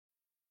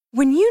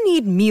When you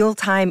need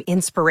mealtime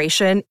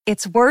inspiration,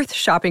 it's worth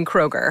shopping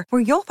Kroger,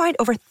 where you'll find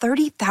over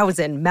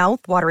 30,000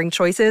 mouth-watering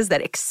choices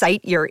that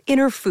excite your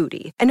inner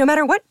foodie. And no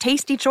matter what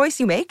tasty choice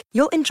you make,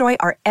 you'll enjoy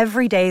our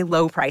everyday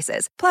low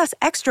prices, plus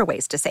extra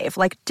ways to save,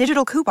 like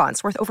digital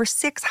coupons worth over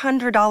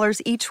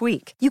 $600 each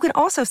week. You can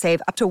also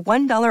save up to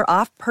 $1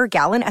 off per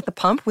gallon at the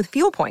pump with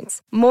fuel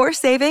points. More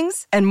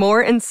savings and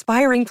more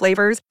inspiring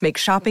flavors make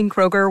shopping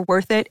Kroger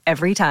worth it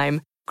every time.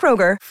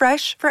 Kroger,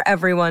 fresh for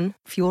everyone.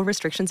 Fuel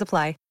restrictions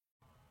apply.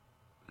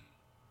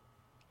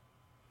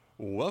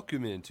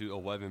 Welcome into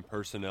 11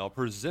 Personnel,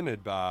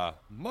 presented by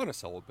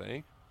Monticello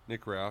Bank.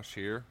 Nick Roush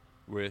here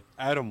with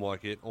Adam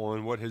Luckett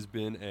on what has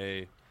been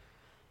a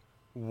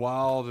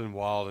wild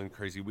and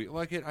crazy week.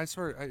 Luckett, I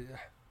swear,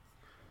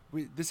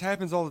 this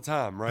happens all the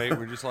time, right?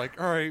 We're just like,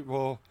 all right,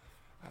 well,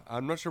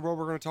 I'm not sure what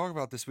we're going to talk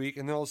about this week,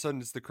 and then all of a sudden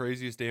it's the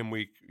craziest damn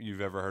week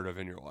you've ever heard of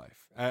in your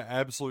life.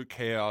 Absolute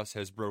chaos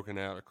has broken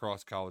out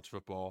across college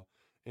football,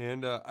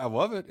 and I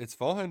love it. It's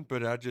fun,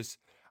 but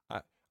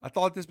I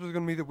thought this was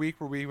going to be the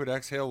week where we would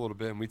exhale a little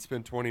bit and we'd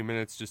spend 20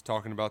 minutes just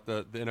talking about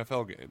the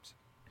NFL games.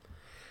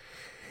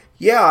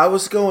 Yeah, I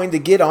was going to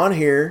get on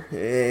here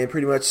and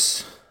pretty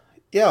much,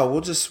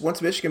 we'll just,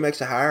 once Michigan makes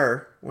a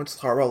hire, once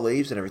Harbaugh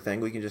leaves and everything,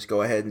 we can just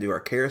go ahead and do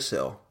our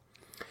carousel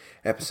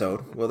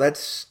episode. Well,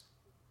 that's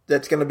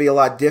going to be a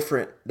lot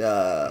different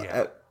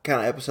kind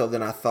of episode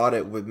than I thought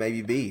it would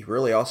maybe be,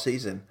 really, all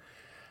season.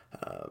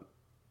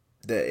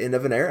 The end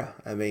of an era.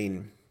 I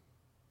mean,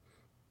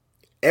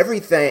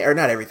 everything, or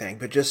not everything,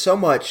 but just so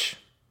much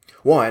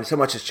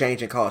has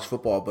changed in college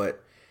football,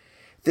 but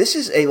this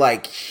is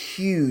a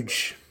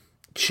huge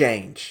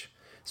change,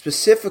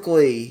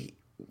 specifically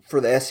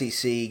for the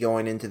SEC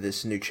going into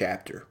this new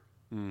chapter.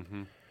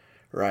 Mm-hmm.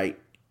 Right?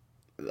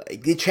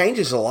 It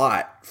changes a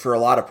lot for a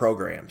lot of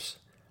programs.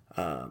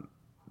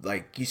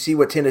 You see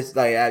what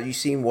Tennessee, you've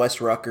seen Wes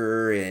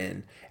Rucker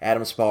and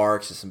Adam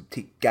Sparks and some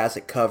guys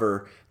that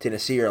cover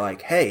Tennessee are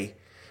like, hey,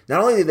 not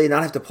only do they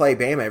not have to play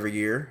Bama every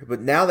year, but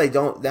now they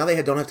don't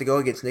have to go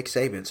against Nick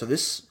Saban. So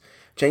this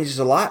changes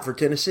a lot for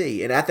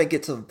Tennessee, and I think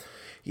it's a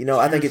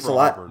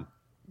lot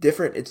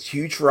different. It's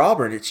huge for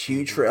Auburn. It's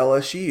huge for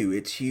LSU.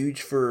 It's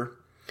huge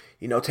for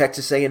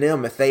Texas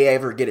A&M if they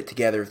ever get it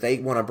together, if they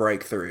want to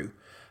break through.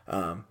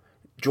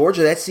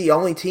 Georgia, that's the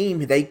only team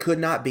they could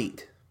not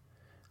beat.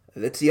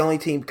 That's the only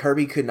team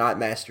Kirby could not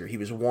master. He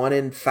was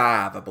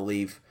 1-5, I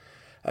believe,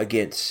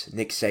 against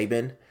Nick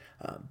Saban.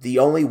 The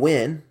only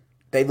win.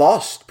 They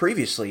lost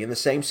previously in the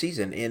same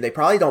season, and they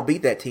probably don't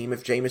beat that team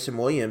if Jamison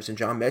Williams and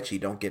John Mechie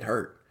don't get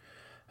hurt.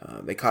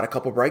 They caught a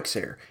couple breaks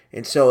there.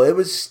 And so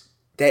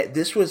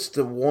this was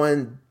the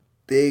one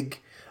big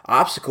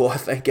obstacle, I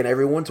think, in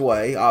everyone's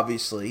way,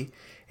 obviously.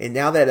 And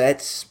now that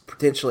that's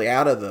potentially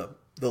out of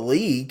the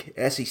league,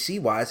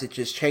 SEC-wise, it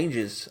just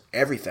changes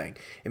everything.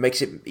 It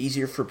makes it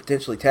easier for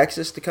potentially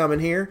Texas to come in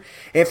here.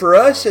 And for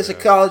us as a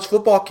college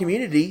football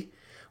community,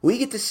 we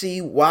get to see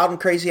wild and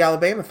crazy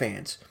Alabama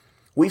fans.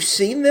 We've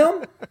seen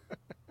them.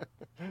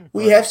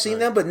 We have seen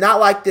them, but not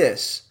like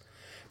this.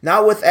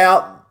 Not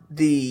without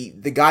the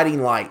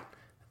guiding light.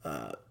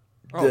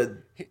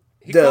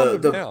 He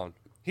calmed them down.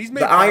 He's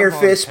made the iron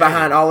fist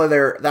behind all of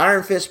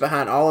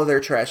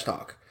their trash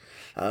talk.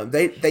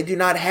 They do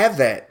not have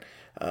that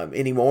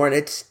anymore,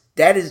 and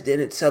that is in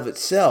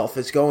itself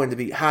is going to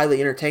be highly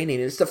entertaining.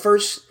 It's the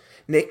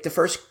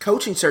first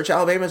coaching search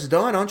Alabama's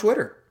done on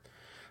Twitter.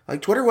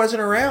 Twitter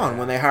wasn't around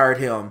when they hired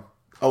him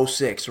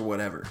 06 or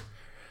whatever.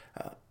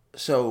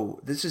 So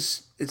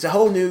it's a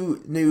whole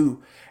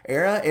new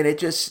era, and it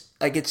just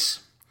college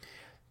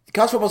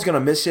football's going to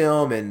miss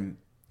him, and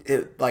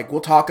we'll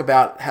talk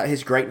about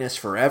his greatness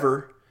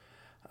forever.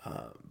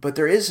 But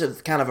there is a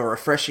kind of a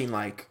refreshing,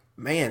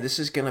 man, this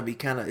is going to be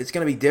it's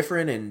going to be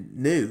different and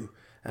new.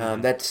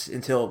 That's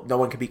until no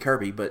one can be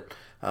Kirby, but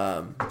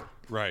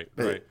right.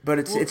 But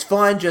it's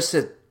fun just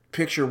to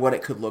picture what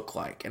it could look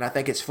like, and I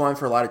think it's fun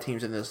for a lot of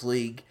teams in this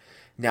league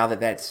now that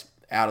that's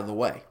out of the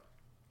way.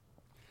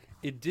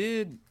 It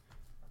did.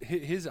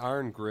 His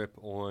iron grip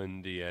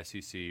on the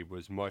SEC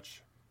was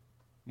much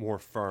more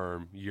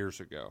firm years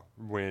ago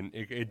when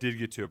it did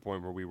get to a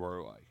point where we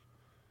were like,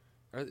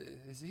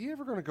 is he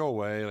ever going to go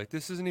away?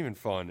 This isn't even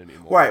fun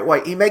anymore.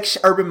 Right. He makes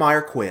Urban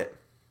Meyer quit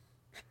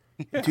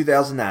in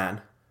 2009.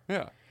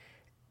 Yeah.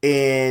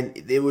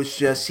 And it was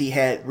just, we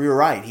were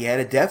right. He had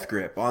a death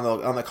grip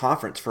on the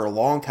conference for a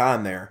long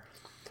time there.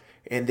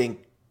 And then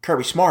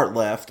Kirby Smart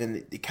left,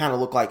 and it kind of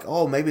looked like,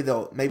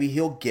 maybe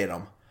he'll get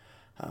him.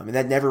 And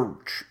that never,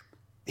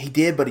 he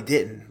did, but he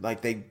didn't.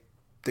 They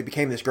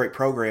became this great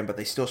program, but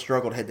they still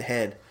struggled head to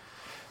head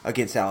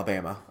against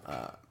Alabama.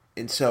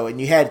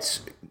 And you had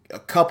a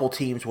couple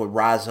teams would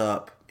rise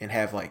up and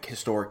have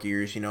historic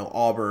years,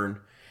 Auburn,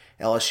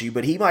 LSU,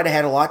 but he might have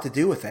had a lot to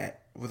do with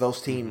that, with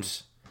those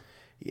teams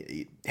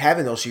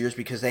having those years,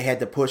 because they had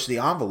to push the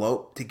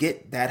envelope to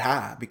get that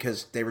high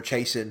because they were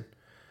chasing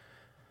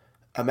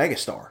a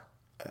megastar.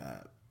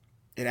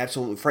 An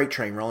absolute freight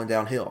train rolling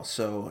downhill.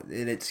 So,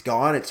 and it's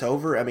gone. It's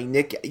over. I mean,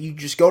 Nick, you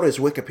just go to his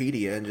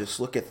Wikipedia and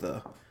just look at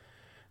the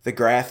the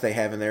graph they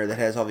have in there that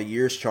has all the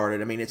years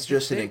charted. I mean, it's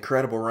just an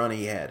incredible run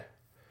he had.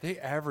 They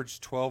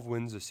averaged 12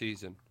 wins a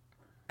season.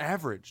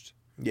 Averaged.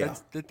 Yeah.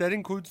 That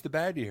includes the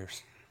bad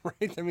years,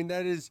 right? I mean,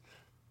 that is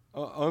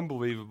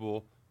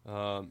unbelievable.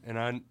 And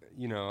I'm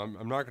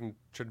not going to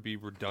try to be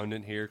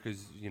redundant here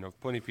because,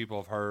 plenty of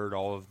people have heard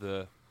all of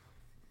the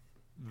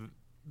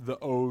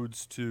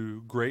odes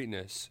to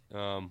greatness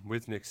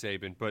with Nick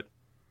Saban. But,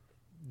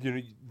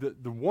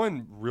 the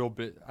one real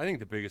bit, I think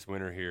the biggest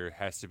winner here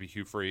has to be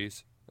Hugh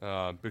Freeze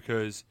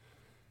because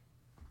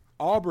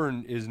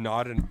Auburn is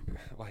not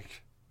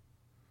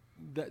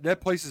that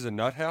place is a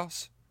nut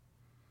house.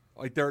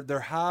 Like their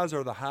highs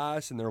are the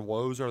highest and their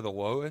lows are the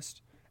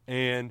lowest.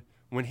 And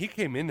when he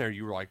came in there,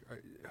 you were like,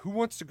 who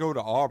wants to go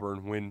to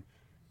Auburn when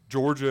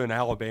Georgia and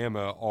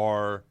Alabama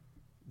are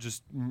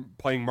just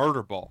playing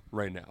murder ball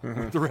right now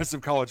with the rest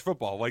of college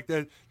football? Like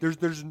that, there's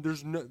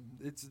no,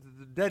 it's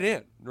the dead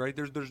end, right?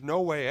 There's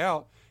no way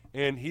out.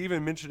 And he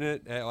even mentioned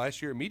it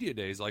last year at Media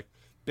Days. Like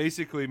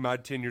basically, my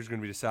tenure is going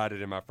to be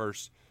decided in my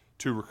first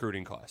 2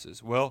 recruiting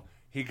classes. Well,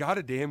 he got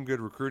a damn good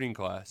recruiting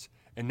class,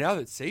 and now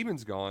that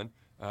Saban's gone,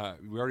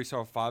 we already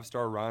saw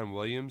 5-star Ryan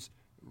Williams,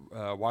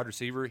 wide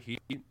receiver. He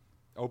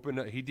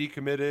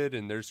decommitted,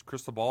 and there's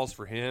crystal balls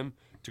for him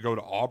to go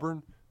to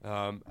Auburn.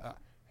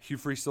 Hugh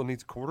Freeze still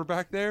needs a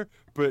quarterback there,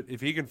 but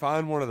if he can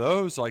find one of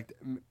those, all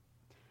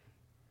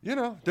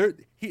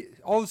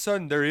of a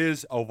sudden there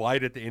is a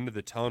light at the end of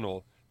the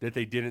tunnel that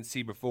they didn't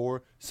see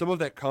before. Some of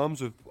that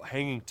comes with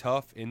hanging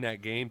tough in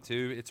that game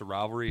too. It's a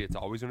rivalry; it's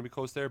always going to be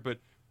close there. But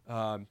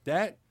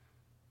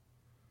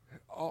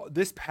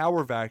this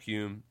power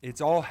vacuum, it's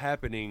all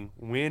happening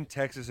when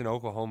Texas and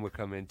Oklahoma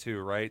come in too,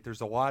 right?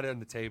 There's a lot on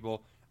the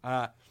table.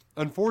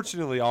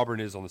 Unfortunately, Auburn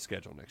is on the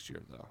schedule next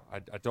year, though.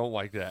 I don't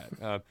like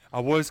that. I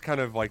was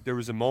kind of like, there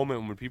was a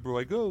moment when people were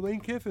like, oh,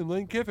 Lane Kiffin,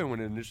 when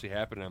it initially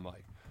happened. I'm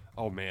like,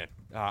 oh, man,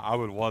 I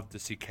would love to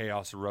see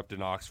chaos erupt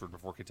in Oxford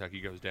before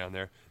Kentucky goes down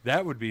there.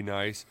 That would be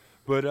nice.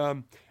 But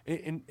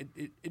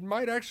it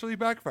might actually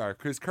backfire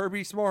because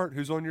Kirby Smart,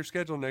 who's on your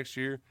schedule next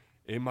year,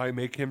 it might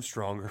make him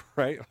stronger,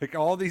 right? Like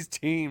all these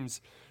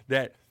teams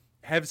that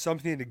have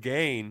something to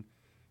gain,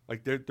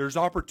 like there's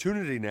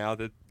opportunity now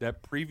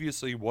that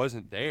previously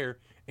wasn't there.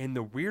 And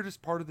the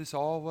weirdest part of this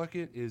all,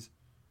 Luckett, is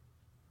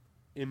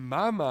in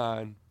my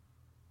mind,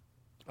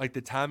 like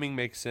the timing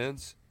makes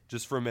sense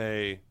just from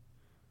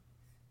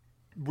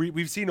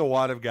we've seen a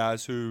lot of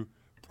guys who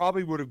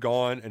probably would have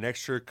gone an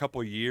extra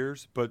couple of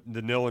years, but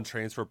the nil and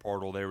transfer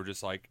portal, they were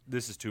just like,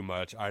 this is too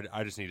much.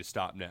 I just need to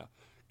stop now.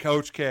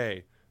 Coach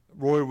K,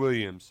 Roy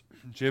Williams,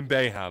 Jim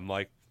Boeheim,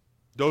 like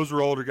those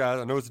were older guys.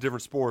 I know it's a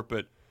different sport,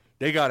 but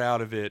they got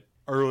out of it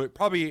early,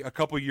 probably a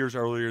couple years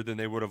earlier than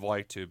they would have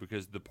liked to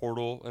because the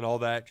portal and all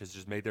that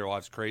just made their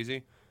lives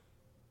crazy.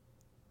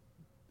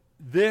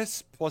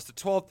 This plus the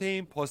 12th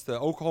team plus the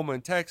Oklahoma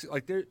and Texas,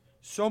 like there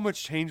so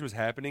much change was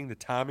happening. The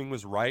timing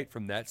was right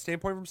from that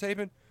standpoint from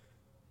Saban.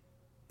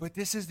 But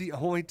this is the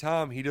only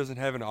time he doesn't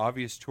have an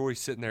obvious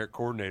choice sitting there at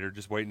coordinator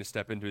just waiting to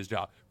step into his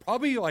job.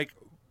 Probably like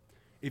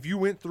if you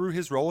went through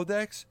his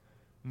Rolodex,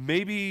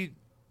 maybe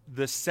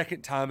the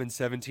second time in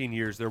 17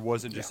 years there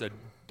wasn't just an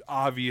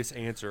obvious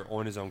answer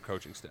on his own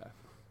coaching staff.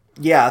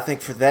 Yeah, I think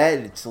for that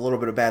it's a little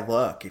bit of bad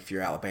luck if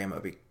you're Alabama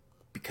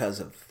because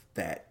of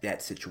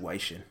that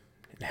situation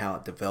and how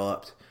it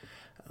developed.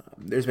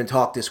 There's been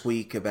talk this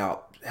week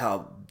about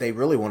how they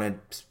really wanted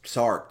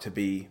Sark to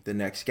be the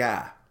next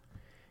guy,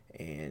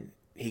 and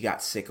he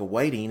got sick of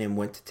waiting and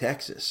went to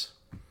Texas.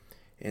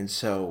 And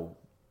so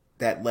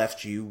that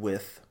left you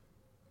with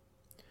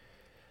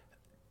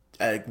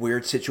a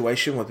weird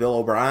situation with Bill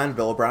O'Brien.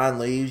 Bill O'Brien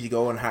leaves. You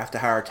go and have to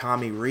hire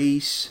Tommy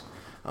Rees.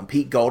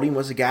 Pete Golding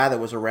was a guy that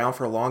was around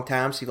for a long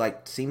time. So he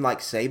seemed like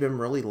Saban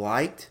really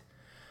liked,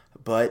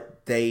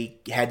 but they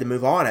had to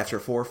move on after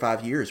 4 or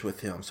 5 years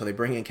with him. So they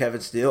bring in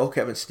Kevin Steele.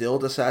 Kevin Steele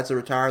decides to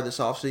retire this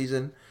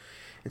offseason.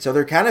 And so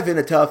they're kind of in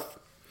a tough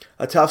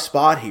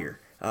spot here.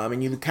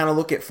 And you kind of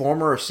look at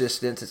former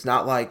assistants. It's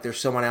not like there's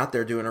someone out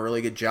there doing a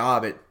really good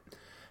job at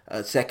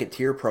a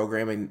second-tier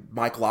program. And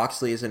Mike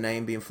Loxley is a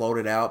name being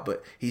floated out,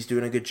 but he's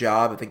doing a good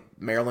job. I think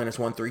Maryland has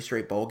won 3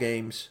 straight bowl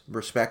games,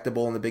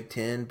 respectable in the Big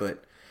Ten,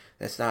 but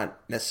that's not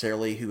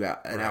necessarily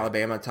an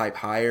Alabama-type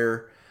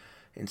hire.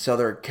 And so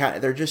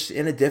they're just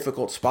in a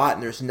difficult spot,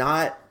 and there's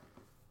not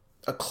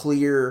a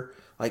clear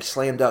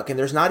slam dunk, and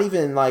there's not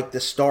even the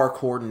star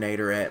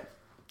coordinator at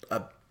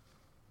a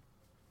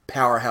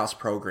powerhouse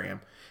program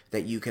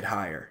that you could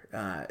hire.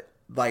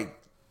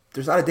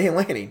 There's not a Dan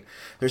Lanning.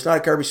 There's not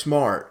a Kirby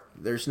Smart.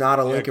 There's not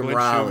a Lincoln Glenn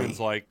Riley.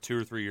 Schumann's 2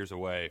 or 3 years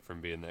away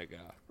from being that guy.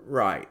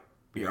 Right.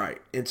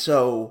 And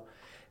so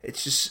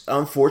it's just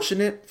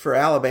unfortunate for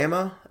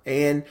Alabama.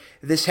 And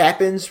this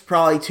happens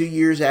probably 2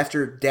 years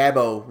after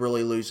Dabo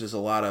really loses a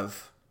lot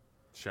of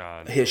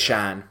his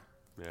shine.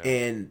 Yeah.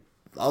 And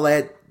all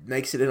that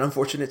makes it an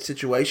unfortunate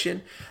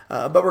situation.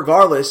 But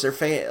regardless,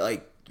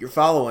 you're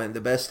following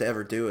the best to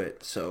ever do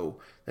it. So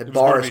that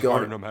bar is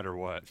going no matter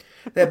what.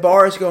 That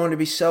bar is going to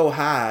be so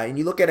high. And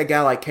you look at a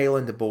guy like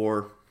Kalen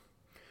DeBoer,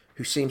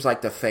 who seems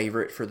like the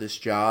favorite for this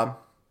job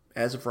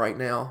as of right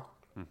now.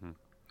 Mm-hmm.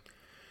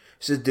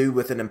 This is a dude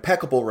with an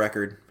impeccable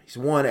record. He's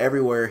won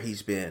everywhere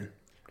he's been.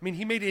 I mean,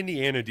 he made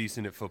Indiana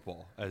decent at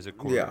football as a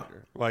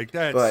coordinator. Yeah. Like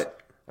that's.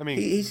 But I mean,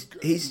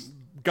 he's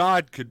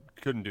God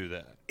couldn't do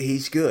that.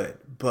 He's good,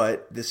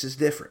 but this is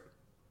different.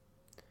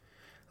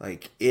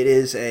 Like it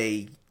is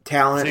a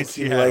talent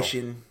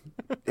accumulation.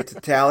 It's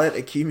a talent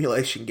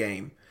accumulation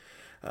game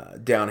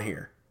down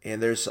here,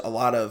 and there's a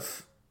lot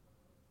of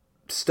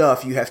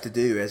stuff you have to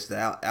do as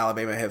the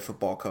Alabama head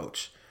football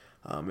coach,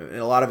 and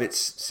a lot of it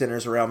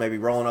centers around maybe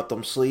rolling up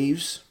them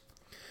sleeves,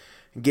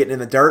 and getting in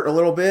the dirt a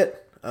little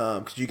bit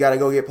because you got to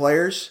go get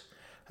players.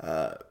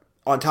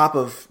 On top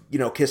of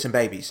kissing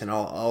babies and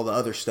all the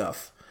other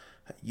stuff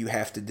you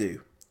have to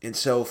do. And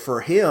so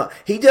for him,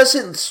 he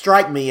doesn't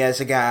strike me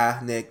as a guy,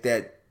 Nick,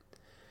 that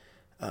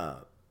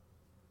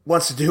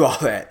wants to do all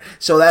that.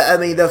 So that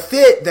the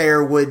fit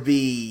there would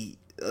be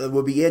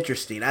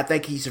interesting. I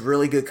think he's a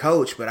really good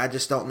coach, but I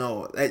just don't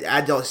know.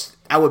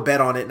 I would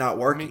bet on it not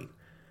working.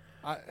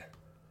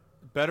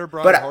 Better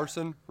Brian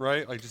Harsin,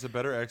 right? Like just a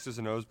better X's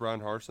and O's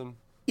Brian Harsin.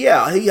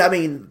 Yeah,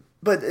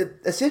 but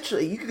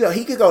essentially he could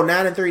go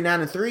 9-3,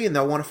 9-3, and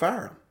they'll want to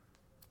fire him.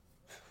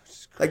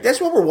 Like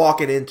that's what we're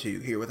walking into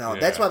here with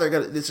Alabama. That's why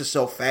this is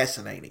so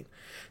fascinating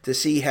to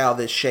see how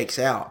this shakes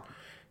out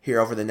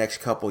here over the next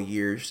couple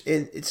years.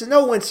 And it's a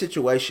no-win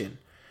situation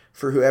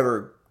for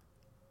whoever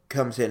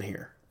comes in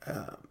here.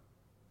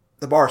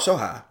 The bar is so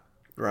high,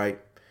 right?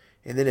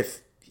 And then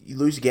if you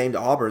lose a game to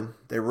Auburn,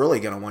 they're really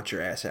going to want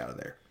your ass out of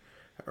there,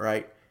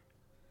 right?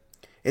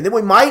 And then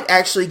we might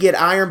actually get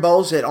Iron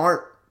Bowls that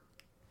aren't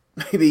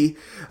maybe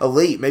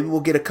elite. Maybe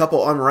we'll get a couple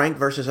unranked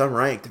versus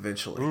unranked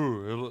eventually.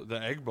 Ooh, the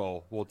Egg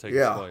Bowl will take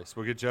its place.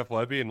 We'll get Jeff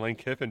Lebby and Lane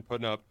Kiffin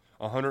putting up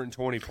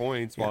 120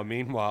 points while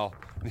meanwhile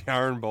the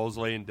Iron Bowl's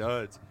laying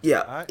duds.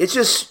 Yeah, it's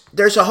just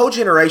there's a whole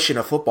generation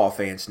of football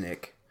fans,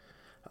 Nick.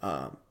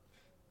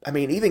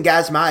 Even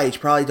guys my age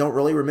probably don't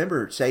really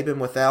remember Saban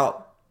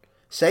without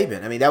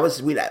Saban.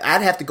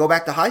 I'd have to go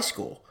back to high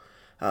school.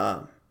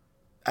 Young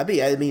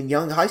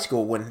high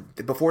school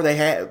before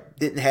they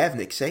didn't have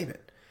Nick Saban.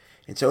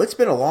 And so it's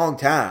been a long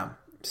time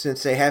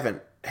since they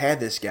haven't had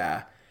this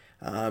guy.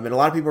 And a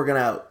lot of people are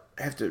going to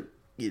have to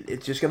 –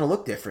 it's just going to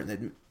look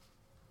different.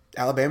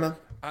 Alabama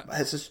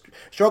has a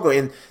struggle.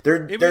 And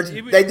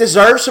they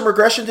deserve some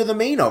regression to the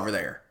mean over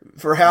there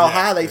for how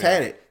high they've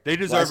had it. They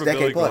deserve a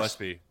Billy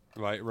Gillespie,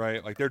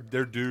 right? Like they're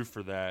due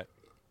for that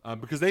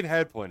because they've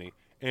had plenty.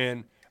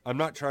 And I'm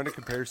not trying to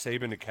compare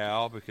Saban to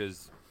Cal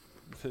because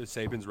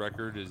Saban's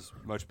record is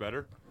much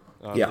better.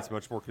 It's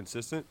much more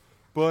consistent.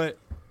 But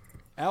 –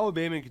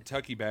 Alabama and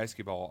Kentucky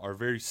basketball are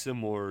very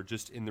similar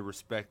just in the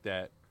respect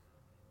that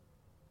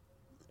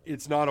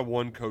it's not a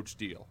one-coach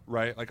deal,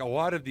 right? Like a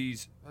lot of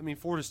these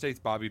Florida State's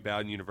Bobby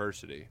Bowden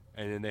University,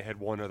 and then they had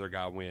one other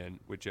guy win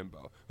with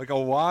Jimbo. Like a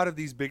lot of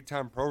these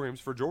big-time programs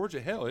for Georgia,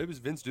 hell, it was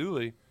Vince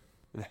Dooley.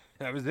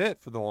 That was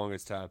it for the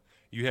longest time.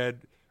 You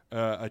had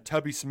a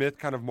Tubby Smith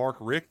kind of Mark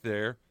Richt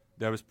there.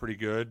 That was pretty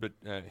good, but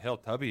hell,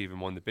 Tubby even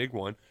won the big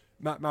one.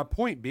 My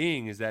point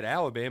being is that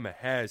Alabama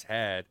has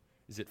had –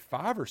 is it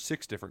 5 or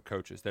 6 different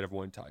coaches that have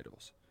won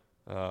titles?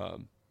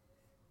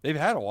 They've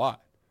had a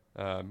lot.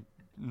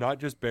 Not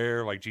just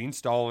Bear, like Gene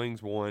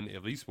Stallings won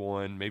at least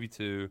one, maybe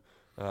 2.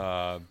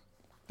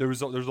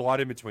 There's a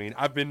lot in between.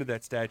 I've been to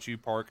that statue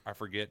park. I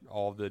forget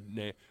all the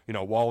name.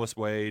 Wallace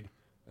Wade.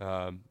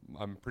 I'm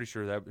pretty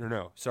sure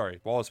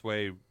Wallace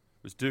Wade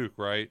was Duke,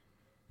 right?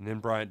 And then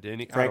Bryant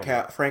Denny.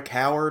 Frank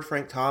Howard,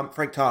 Frank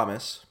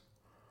Thomas.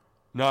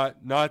 Not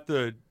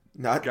the.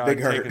 Not guy Big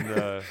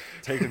Hurt.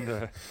 taking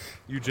the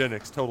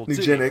eugenics total T.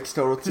 Eugenics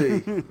total T,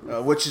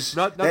 which is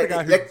not the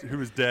guy who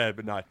was dead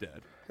but not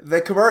dead. The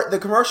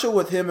commercial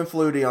with him and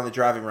Flutie on the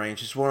driving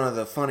range is one of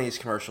the funniest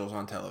commercials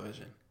on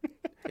television.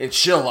 And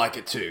she'll like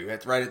it too.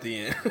 That's right at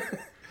the end.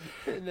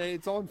 And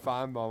it's on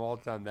Feinbaum all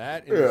the time.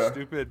 That and the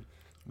stupid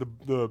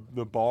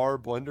the bar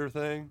blender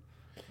thing.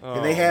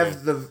 And they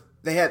have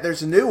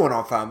there's a new one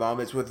on Feinbaum.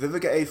 It's with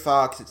Vivica A.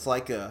 Fox. It's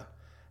like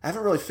I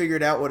haven't really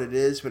figured out what it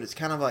is, but it's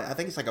kind of like I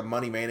think it's like a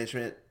money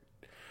management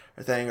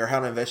thing or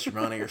how to invest your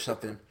money or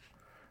something.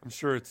 I'm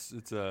sure it's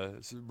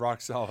rock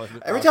solid.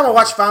 Every time I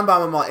watch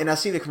Feinbaum and I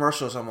see the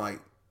commercials, I'm like,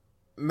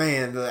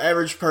 man, the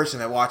average person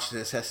that watches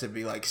this has to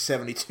be like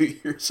 72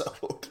 years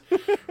old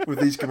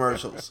with these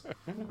commercials.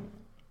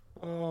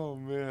 Oh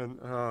man.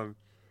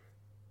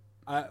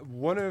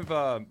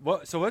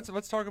 So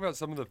let's talk about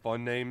some of the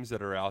fun names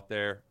that are out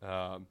there.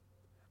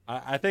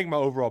 I think my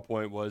overall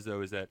point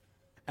is that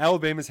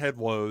Alabama's had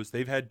lows.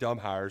 They've had dumb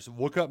hires.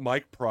 Look up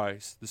Mike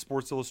Price, the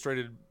Sports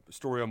Illustrated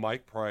story on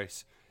Mike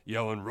Price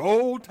yelling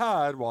 "Roll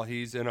Tide" while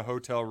he's in a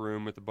hotel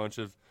room with a bunch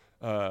of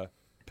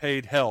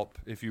paid help,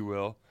 if you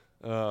will.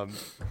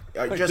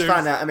 Just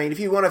find out. If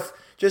you want to,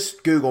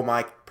 just Google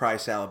Mike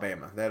Price,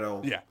 Alabama.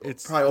 That'll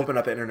probably open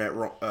up an internet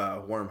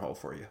wormhole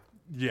for you.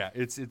 Yeah,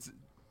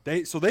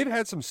 they've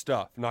had some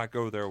stuff not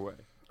go their way,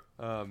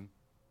 and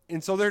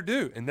so they're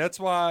due, and that's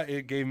why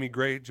it gave me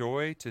great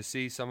joy to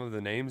see some of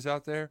the names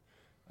out there.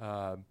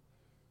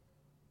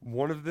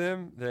 One of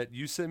them that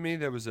you sent me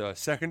that was a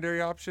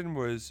secondary option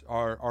was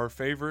our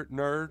favorite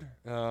nerd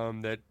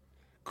that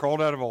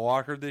crawled out of a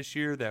locker this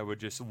year that would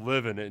just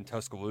live in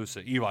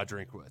Tuscaloosa, Eli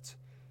Drinkwitz.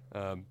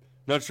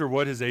 Not sure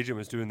what his agent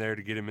was doing there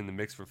to get him in the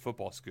mix for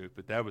Football Scoop,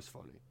 but that was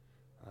funny.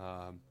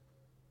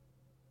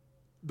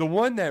 The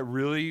one that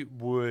really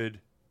would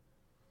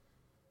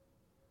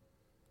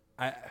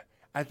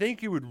I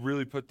think it would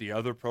really put the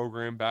other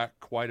program back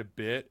quite a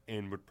bit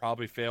and would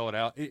probably fail it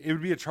out. It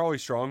would be a Charlie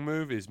Strong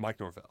move is Mike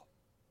Norvell.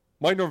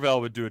 Mike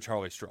Norvell would do a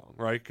Charlie Strong,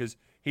 right? Because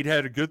he'd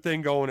had a good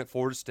thing going at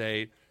Florida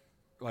State.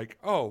 Like,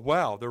 oh,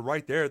 wow, they're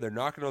right there. They're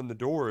knocking on the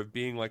door of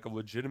being like a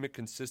legitimate,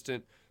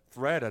 consistent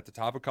threat at the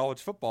top of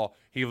college football.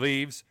 He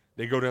leaves,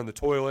 they go down the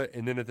toilet,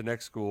 and then at the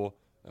next school,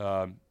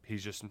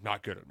 he's just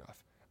not good enough.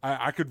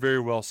 I could very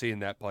well see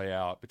that play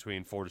out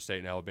between Florida State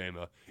and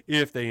Alabama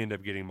if they end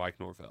up getting Mike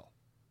Norvell.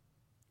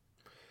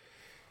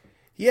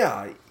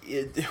 Yeah,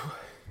 it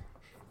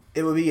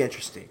would be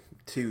interesting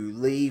to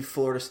leave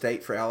Florida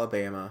State for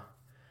Alabama.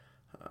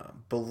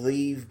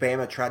 Believe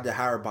Bama tried to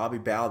hire Bobby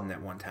Bowden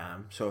at one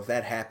time. So if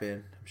that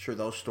happened, I'm sure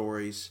those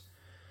stories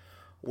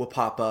will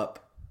pop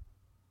up.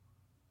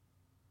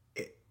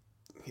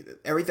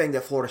 Everything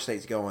that Florida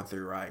State's going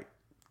through, right?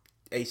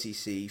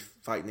 ACC,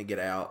 fighting to get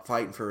out,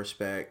 fighting for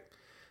respect,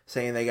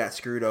 saying they got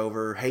screwed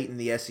over, hating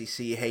the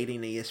SEC,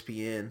 hating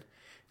ESPN.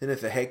 Then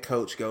if the head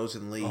coach goes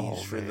and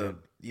leaves for the,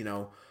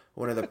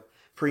 one of the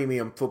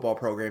premium football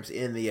programs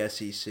in the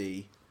SEC.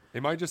 They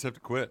might just have to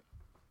quit.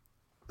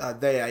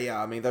 They're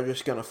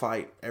just going to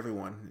fight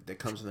everyone that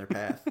comes in their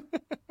path.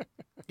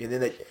 And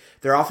then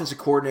their offensive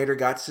coordinator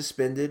got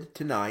suspended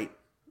tonight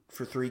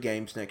for 3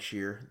 games next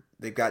year.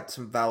 They've got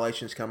some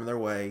violations coming their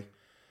way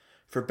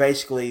for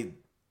basically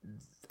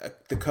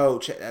the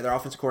coach, their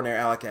offensive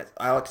coordinator,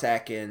 Alex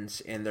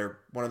Atkins, and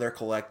one of their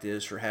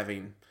collectives for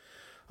having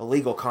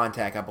illegal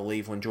contact, I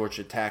believe, when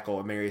Georgia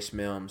tackled Amarius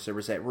Mims. There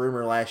was that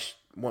rumor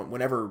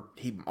whenever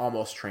he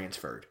almost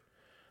transferred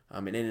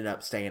and ended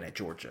up staying at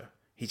Georgia.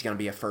 He's going to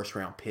be a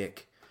first-round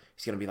pick.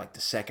 He's going to be like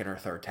the second or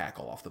third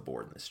tackle off the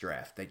board in this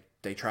draft.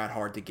 They tried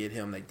hard to get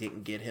him. They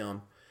didn't get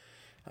him.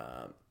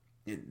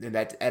 And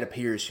that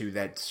appears who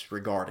that's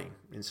regarding.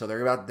 And so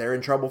they're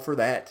in trouble for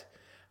that.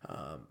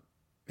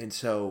 And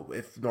so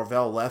if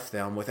Norvell left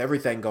them with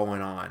everything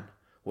going on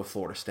with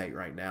Florida State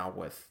right now,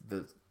 with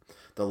the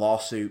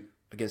lawsuit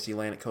against the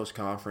Atlantic Coast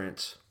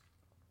Conference,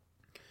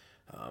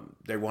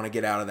 they want to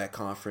get out of that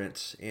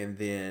conference. And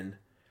then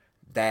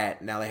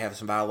now they have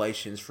some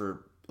violations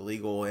for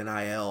illegal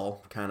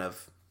NIL kind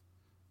of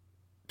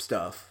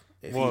stuff.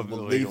 If he would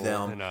leave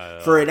them NIL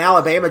for an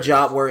Alabama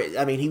job where,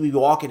 he would be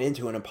walking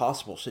into an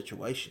impossible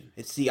situation.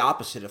 It's the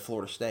opposite of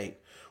Florida State.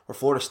 Where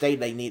Florida State,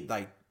 they need,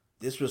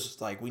 this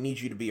was we need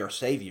you to be our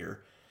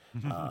savior.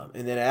 And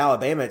then at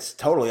Alabama, it's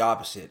totally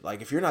opposite.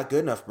 Like, if you're not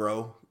good enough,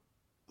 bro,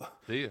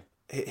 see ya.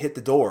 Hit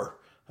the door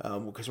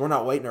because we're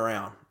not waiting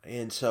around.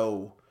 And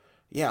so,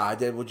 yeah,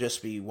 it would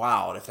just be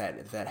wild if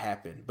that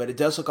happened. But it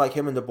does look like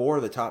him and DeBoer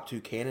are the top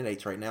 2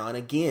 candidates right now. And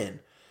again,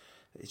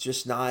 it's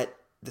just not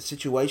the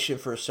situation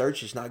for a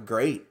search is not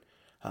great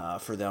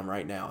for them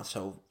right now.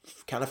 So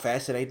kind of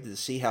fascinated to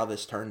see how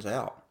this turns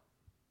out.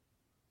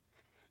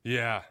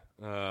 Yeah.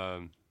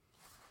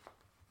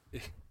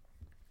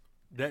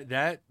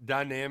 That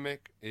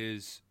dynamic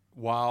is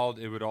wild.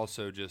 It would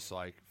also just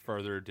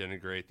further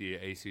denigrate the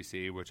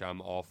ACC, which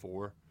I'm all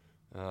for.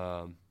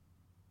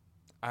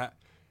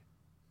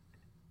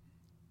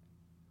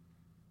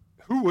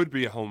 Who would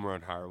be a home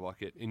run hire,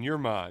 Luckett, in your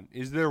mind?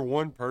 Is there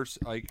one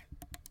person,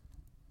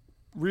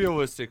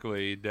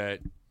 realistically, that,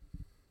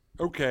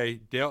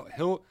 okay,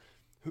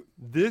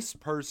 this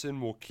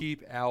person will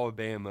keep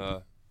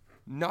Alabama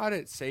not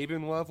at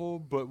Saban level,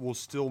 but will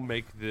still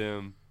make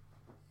them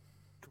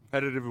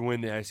competitive and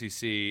win the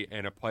SEC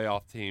and a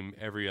playoff team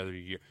every other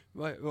year.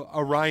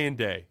 A Ryan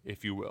Day,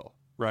 if you will,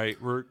 right?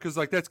 Because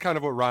that's kind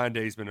of what Ryan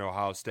Day's been at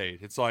Ohio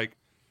State. It's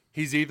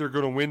he's either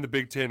going to win the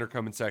Big Ten or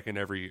come in second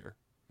every year.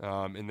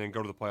 And then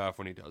go to the playoff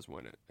when he does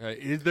win it.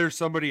 Is there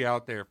somebody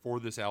out there for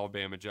this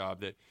Alabama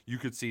job that you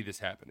could see this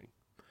happening?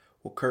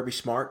 Will Kirby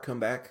Smart come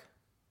back?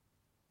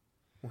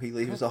 Will he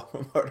leave his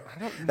alma mater? I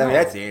don't know.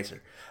 That's the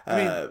answer.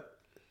 I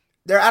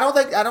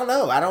don't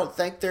know. I don't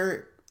think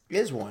there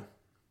is one.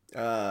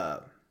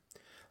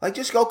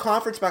 Just go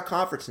conference by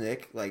conference,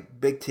 Nick.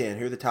 Big Ten,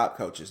 who are the top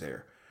coaches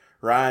there?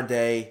 Ryan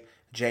Day,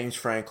 James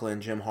Franklin,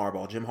 Jim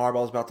Harbaugh. Jim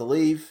Harbaugh's about to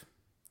leave.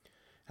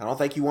 I don't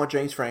think you want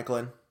James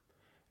Franklin.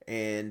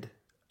 And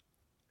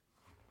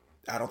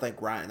I don't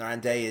think Ryan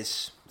Day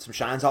is some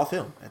shines off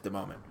him at the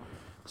moment.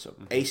 So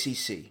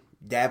ACC,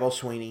 Dabo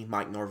Swinney,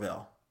 Mike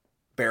Norvell,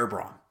 Bear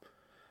Brom.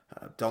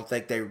 Don't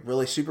think they're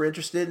really super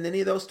interested in any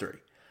of those 3.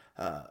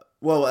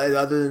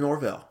 Other than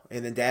Norvell.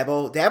 And then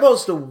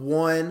Dabo's the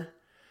one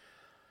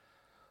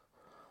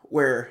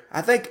where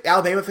I think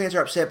Alabama fans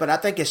are upset, but I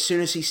think as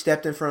soon as he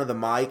stepped in front of the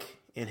mic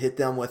and hit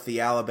them with the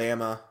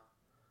Alabama,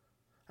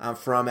 I'm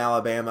from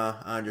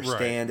Alabama, I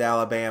understand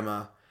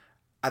Alabama,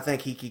 I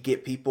think he could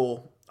get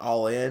people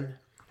all in,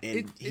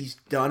 and he's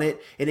done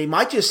it. And he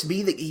might just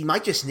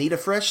need a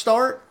fresh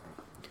start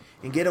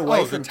and get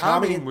away from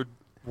Tommy. The timing would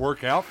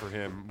work out for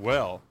him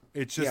well.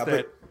 It's just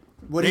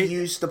would he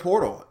use the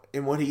portal,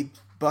 and would he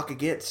buck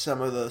against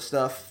some of the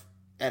stuff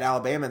at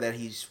Alabama that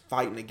he's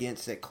fighting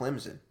against at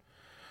Clemson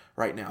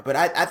right now. But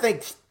I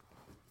think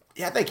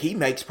he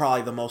makes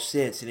probably the most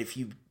sense. And if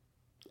you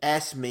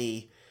ask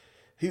me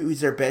who is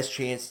their best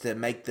chance to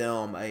make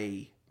them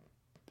a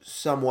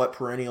somewhat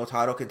perennial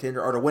title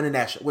contender or to win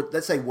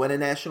a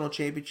national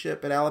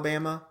championship at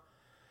Alabama,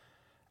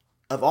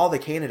 of all the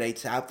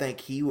candidates, I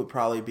think he would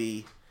probably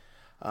be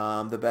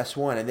the best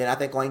one. And then I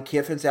think Lane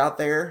Kiffin's out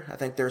there. I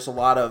think there's a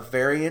lot of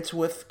variance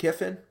with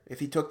Kiffin if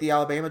he took the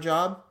Alabama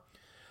job.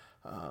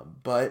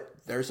 But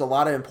there's a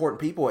lot of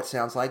important people, it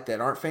sounds like,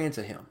 that aren't fans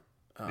of him.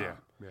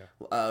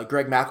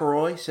 Greg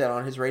McElroy said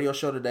on his radio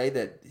show today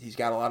that he's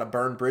got a lot of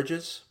burned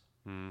bridges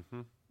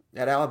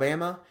at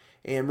Alabama.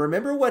 And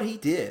remember what he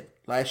did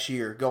last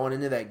year going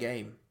into that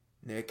game,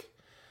 Nick.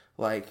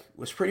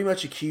 Was pretty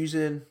much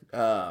accusing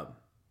Saban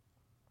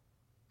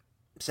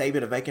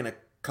of making a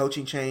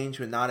coaching change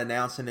with not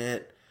announcing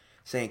it,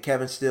 saying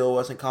Kevin Steele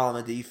wasn't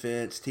calling the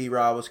defense,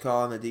 T-Rob was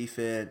calling the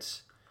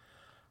defense.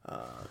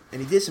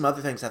 And he did some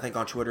other things, I think,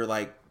 on Twitter,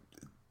 like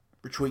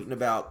retweeting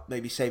about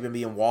maybe Saban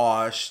being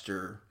washed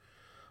or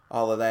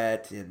all of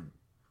that. And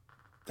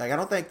I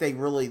don't think they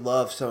really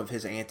love some of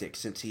his antics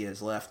since he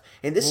has left.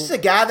 And this is a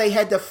guy they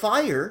had to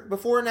fire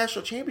before a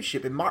national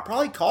championship. It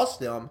probably cost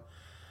them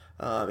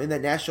in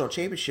that national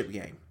championship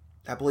game.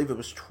 I believe it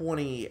was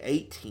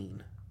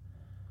 2018.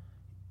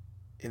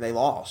 And they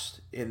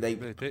lost. And they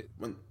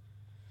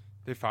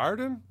fired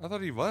him? I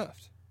thought he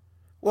left.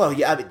 Well,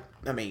 yeah, I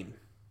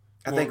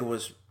think it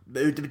was.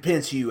 It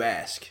depends who you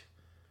ask.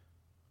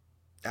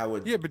 I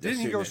would. Yeah, but didn't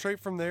he go straight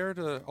from there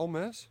to Ole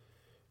Miss?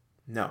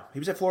 No, he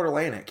was at Florida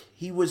Atlantic.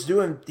 He was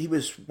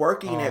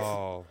working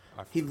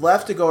he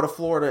left to go to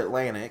Florida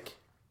Atlantic.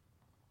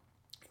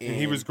 And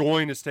he was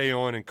going to stay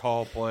on and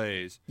call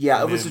plays.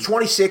 Yeah, it was the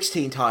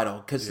 2016 title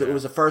because it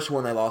was the first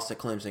one they lost to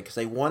Clemson because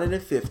they won it in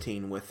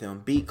 15 with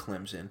him, beat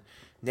Clemson.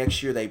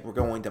 Next year they were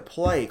going to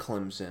play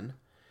Clemson.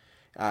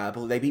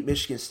 But they beat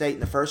Michigan State in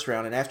the first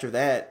round, and after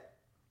that,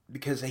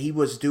 because he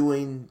was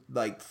doing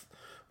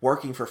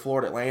working for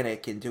Florida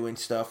Atlantic and doing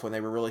stuff when they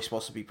were really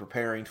supposed to be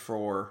preparing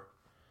for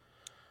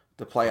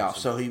the playoffs.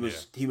 So he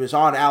was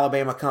on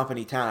Alabama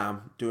company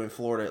time doing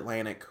Florida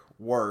Atlantic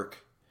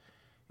work,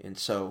 and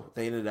so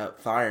they ended up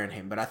firing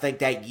him. But I think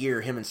that year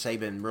him and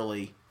Saban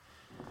really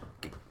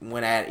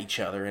went at each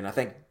other, and I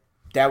think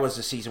that was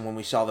the season when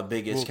we saw the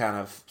biggest kind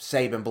of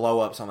Saban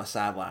blow-ups on the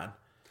sideline.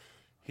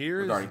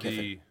 Here's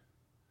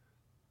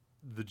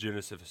the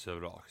genesis of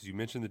it all, because you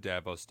mentioned the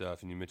Dabo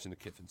stuff and you mentioned the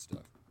Kiffin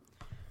stuff.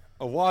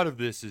 A lot of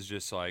this is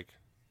just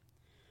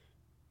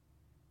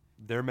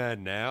they're mad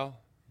now,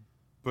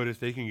 but if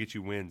they can get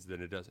you wins,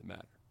 then it doesn't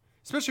matter.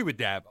 Especially with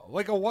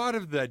Dabo. A lot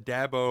of the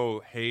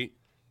Dabo hate,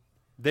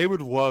 they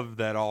would love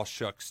that all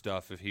shuck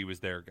stuff if he was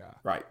their guy.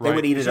 Right. They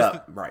would eat it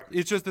up. Right.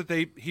 It's just that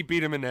he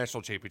beat him in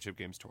national championship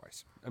games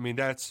twice. I mean,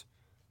 that's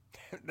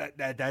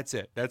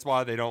it. That's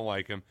why they don't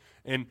like him.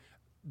 And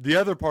the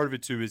other part of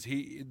it too is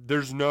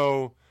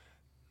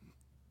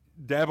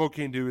Dabo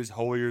can do his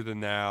holier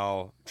than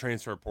thou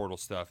transfer portal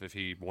stuff if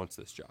he wants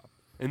this job,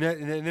 and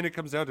then it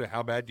comes down to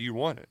how bad do you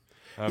want it?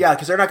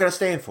 Because they're not going to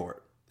stand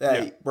for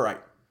it. Right.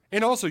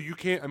 And also, you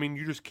can't. I mean,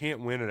 you just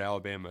can't win at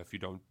Alabama if you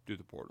don't do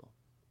the portal.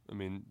 I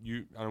mean,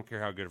 I don't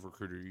care how good of a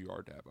recruiter you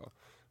are, Dabo,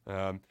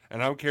 and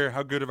I don't care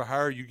how good of a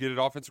hire you get at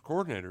offensive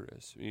coordinator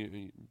is.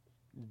 You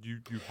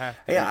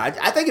have to. Yeah,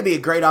 I think it'd be a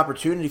great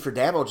opportunity for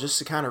Dabo just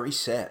to kind of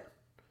reset,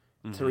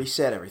 to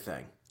reset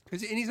everything.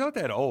 And he's not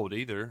that old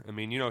either. I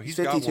mean, he's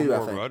 52,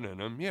 got one more run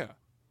in him. Yeah.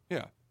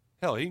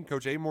 Hell, he can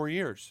coach 8 more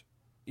years.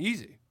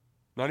 Easy.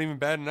 Not even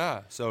bad an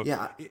eye. So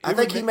yeah, I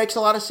think he makes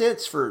a lot of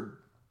sense for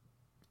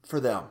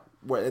them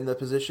in the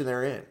position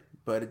they're in.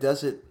 But it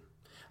doesn't,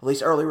 at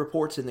least early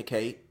reports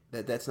indicate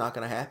that that's not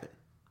going to happen.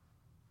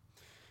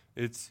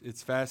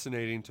 It's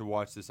fascinating to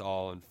watch this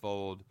all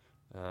unfold.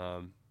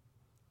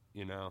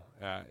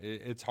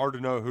 It's hard to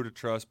know who to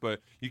trust, but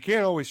you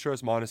can't always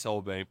trust Monticello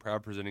Bank,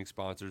 proud presenting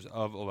sponsors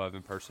of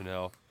 11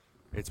 Personnel.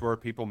 It's where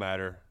people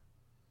matter.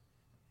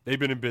 They've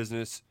been in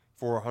business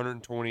for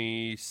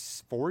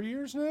 124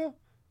 years now.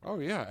 Oh,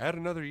 yeah, add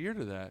another year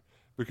to that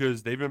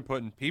because they've been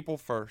putting people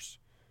first.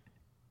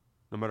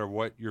 No matter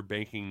what your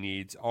banking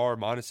needs are,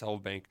 Monticello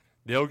Bank,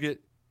 they'll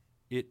get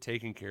it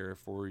taken care of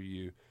for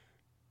you.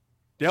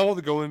 Download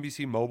the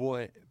GoNBC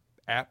mobile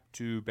app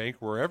to bank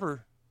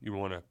wherever you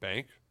want to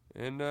bank.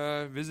 And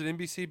visit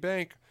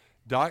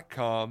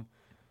NBCBank.com.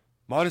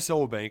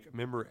 Monticello Bank,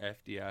 member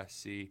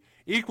FDIC,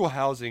 equal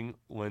housing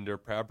lender,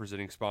 proud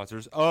presenting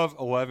sponsors of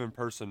 11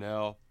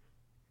 Personnel.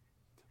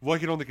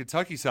 Looking on the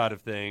Kentucky side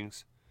of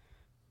things,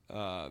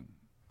 my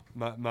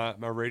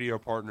radio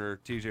partner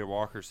TJ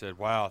Walker said,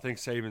 "Wow, I think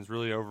Saban's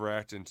really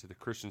overacting to the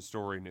Christian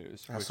Story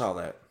news." I saw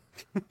that.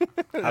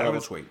 I love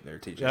a tweet there,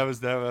 TJ. That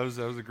was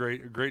a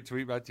great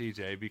tweet by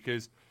TJ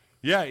because,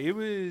 yeah, it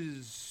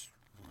was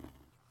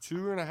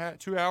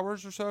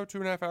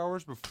 2.5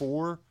 hours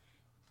before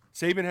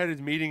Saban had his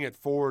meeting at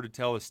 4 to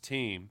tell his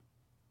team,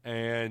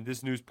 and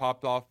this news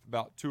popped off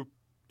about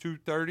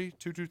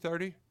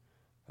 2:30.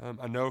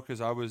 I know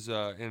because I was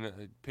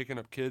picking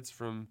up kids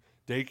from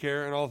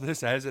daycare and all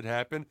this as it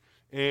happened.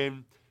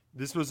 And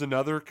this was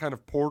another kind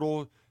of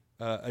portal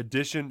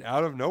addition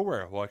out of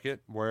nowhere,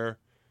 where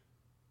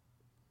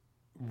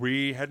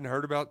we hadn't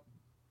heard about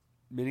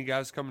many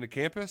guys coming to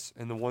campus,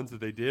 and the ones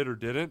that they did or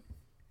didn't,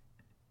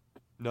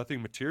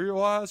 nothing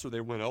materialized or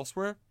they went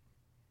elsewhere.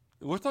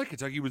 It looked like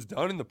Kentucky was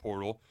done in the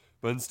portal,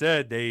 but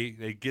instead they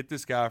get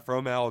this guy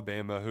from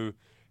Alabama who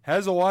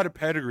has a lot of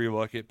pedigree,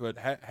 but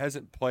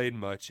hasn't played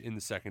much in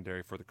the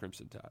secondary for the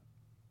Crimson Tide.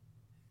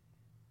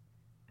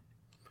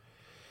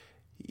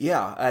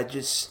 Yeah,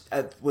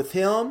 with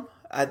him,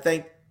 I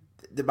think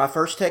my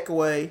first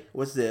takeaway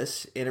was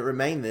this, and it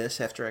remained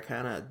this after I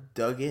kind of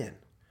dug in.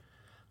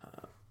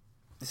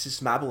 This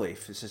is my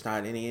belief. This is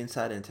not any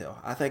inside intel.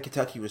 I think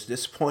Kentucky was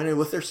disappointed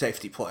with their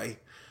safety play,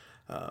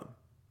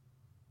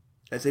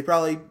 as they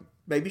probably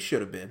maybe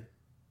should have been,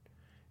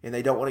 and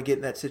they don't want to get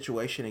in that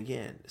situation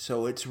again.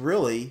 So it's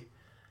really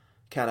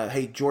kind of,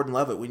 hey, Jordan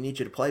Lovett, we need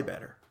you to play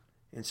better.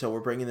 And so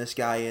we're bringing this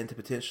guy in to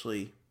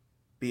potentially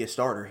be a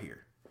starter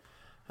here.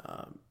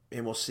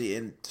 And we'll see.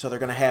 And so they're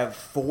going to have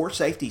 4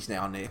 safeties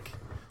now, Nick,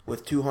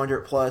 with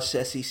 200-plus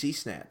SEC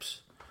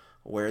snaps,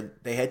 where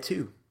they had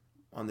 2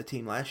 on the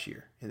team last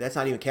year. And that's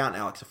not even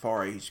counting Alex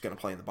Safari, who's going to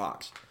play in the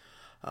box.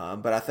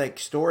 But I think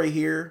Story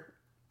here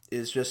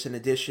is just an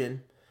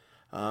addition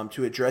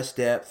to address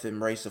depth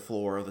and raise the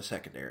floor of the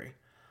secondary.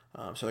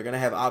 So they're going to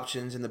have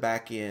options in the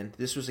back end.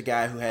 This was a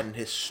guy who had an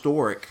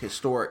historic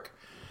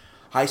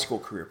high school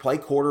career.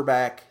 Played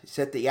quarterback,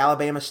 set the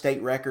Alabama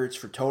state records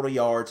for total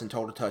yards and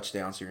total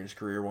touchdowns during his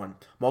career, won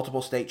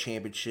multiple state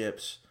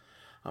championships,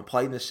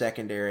 played in the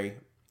secondary,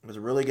 was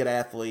a really good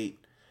athlete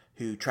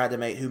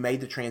who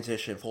made the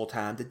transition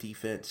full-time to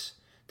defense.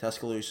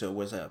 Tuscaloosa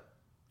was a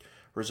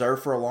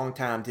reserve for a long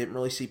time, didn't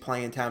really see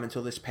playing time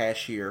until this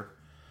past year,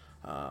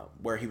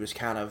 where he was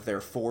kind of their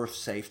 4th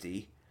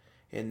safety.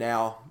 And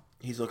now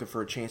he's looking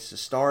for a chance to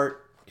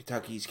start.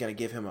 Kentucky's going to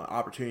give him an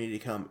opportunity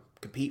to come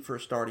compete for a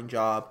starting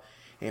job.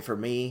 And for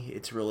me,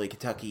 it's really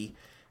Kentucky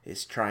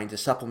is trying to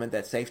supplement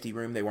that safety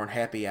room. They weren't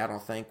happy, I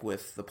don't think,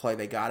 with the play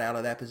they got out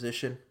of that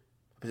position,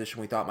 a position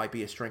we thought might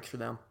be a strength for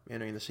them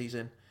entering the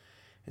season.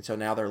 And so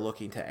now they're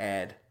looking to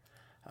add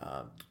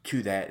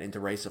to that and to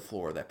raise the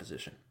floor of that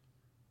position.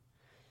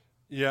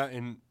 Yeah,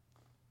 and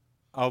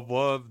I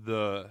love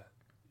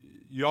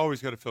you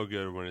always got to feel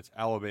good when it's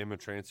Alabama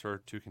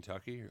transfer to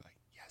Kentucky. You're like,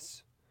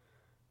 yes.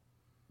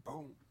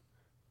 Boom.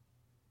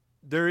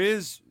 There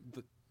is,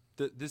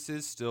 this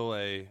is still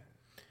it's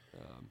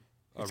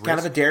risk. Kind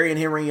of a Darian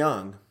Henry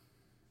Young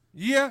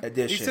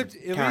addition. Except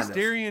at least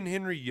Darian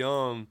Henry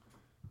Young,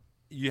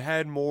 you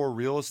had more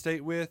real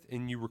estate with,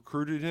 and you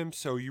recruited him,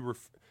 so you were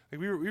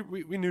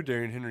we knew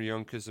Darian Henry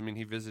Young because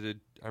he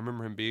visited. I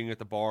remember him being at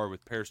the bar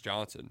with Paris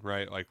Johnson,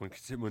 right? Like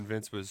when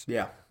Vince was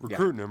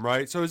recruiting him,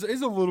 right? So it's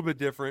a little bit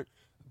different,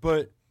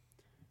 but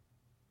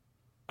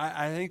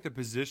I think the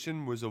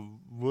position was a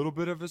little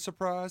bit of a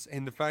surprise,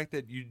 and the fact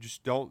that you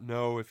just don't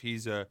know if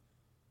he's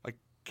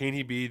can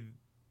he be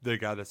the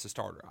guy that's the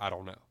starter? I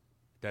don't know.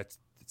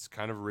 It's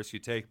kind of a risk you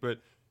take, but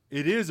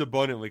it is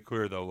abundantly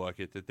clear though,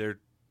 that they're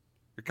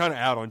kind of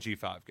out on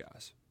G5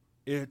 guys.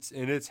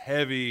 It's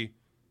heavy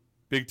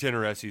Big Ten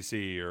or SEC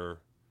or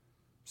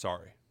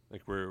sorry,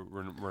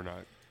 we're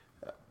not.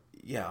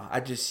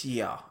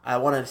 I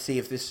wanted to see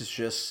if this is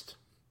just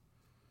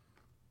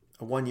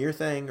a 1-year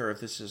thing or if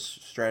this is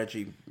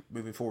strategy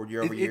moving forward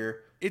year over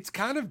year. It's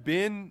kind of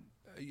been.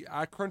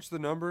 I crunched the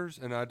numbers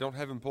and I don't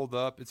have them pulled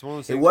up. It's one of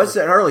those things. It was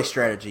an early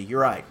strategy.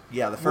 You're right.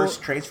 Yeah, the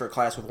first transfer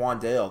class with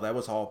Wandale, that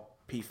was all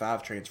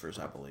P5 transfers,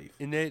 I believe.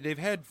 And they've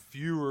had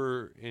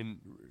fewer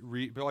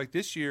but like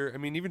this year,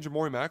 even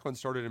Jamori Macklin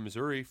started in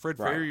Missouri. Fred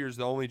Farrier's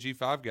the only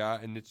G5 guy,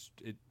 and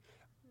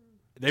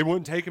they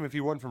wouldn't take him if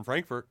he wasn't from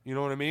Frankfurt. You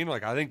know what I mean?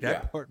 I think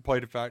that part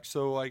played a fact.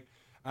 So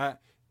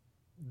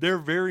they're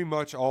very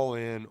much all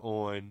in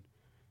on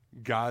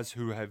guys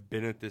who have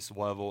been at this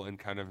level and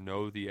kind of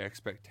know the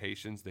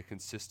expectations, the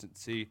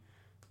consistency,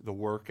 the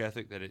work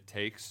ethic that it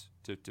takes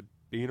to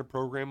be in a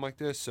program like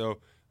this. So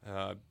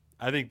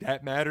I think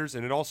that matters,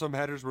 and it also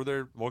matters where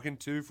they're looking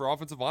for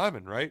offensive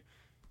linemen, right?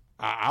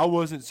 I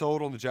wasn't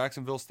sold on the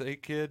Jacksonville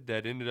State kid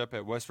that ended up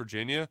at West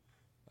Virginia.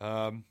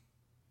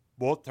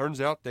 Well, it turns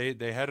out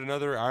they had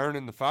another iron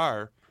in the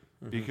fire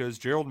because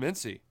Gerald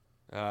Mincy,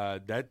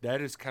 that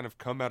has kind of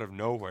come out of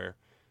nowhere.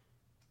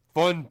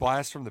 Fun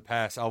blast from the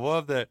past. I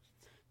love that.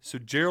 So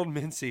Gerald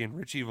Mincy and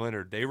Richie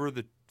Leonard, they were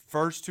the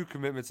first 2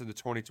 commitments in the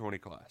 2020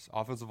 class,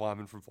 offensive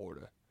linemen from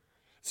Florida.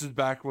 This is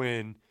back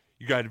when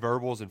you got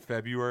verbals in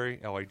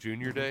February at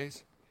junior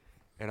days,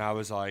 and I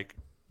was like,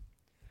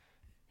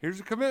 here's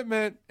a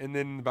commitment, and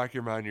then in the back of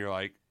your mind you're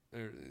like,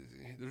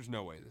 there's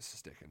no way this is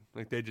sticking.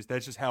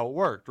 That's just how it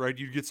worked, right?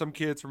 You get some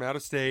kids from out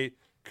of state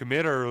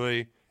commit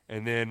early,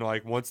 and then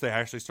once they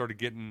actually started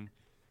getting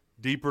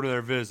deeper to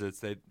their visits,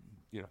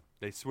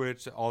 they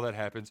switch, all that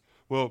happens.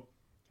 Well,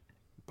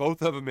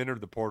 both of them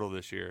entered the portal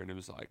this year, and it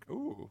was like,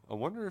 ooh, I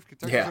wonder if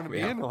Kentucky's going to be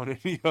in on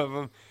any of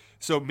them.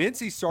 So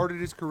Mincy started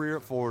his career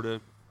at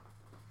Florida,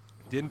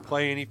 didn't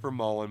play any for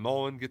Mullen.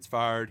 Mullen gets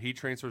fired. He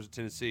transfers to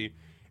Tennessee,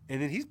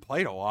 and then he's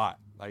played a lot.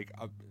 like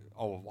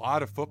a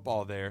lot of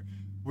football there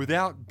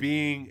without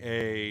being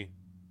a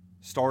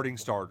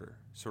starter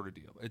sort of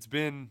deal. It's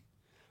been,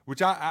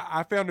 which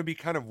I found to be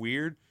kind of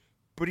weird,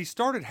 but he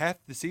started half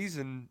the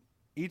season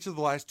each of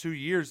the last 2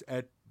 years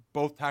at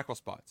both tackle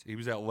spots. He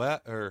was at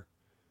left, or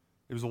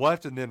it was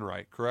left and then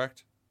right,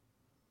 correct?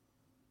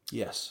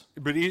 Yes.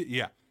 But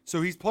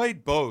so he's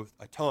played both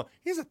a ton.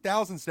 He has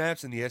 1,000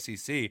 snaps in the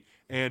SEC,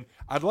 and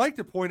I'd like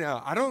to point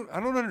out I don't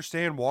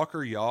understand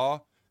Walker Yaw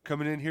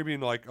coming in here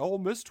being like, "Oh,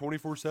 Miss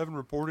 24/7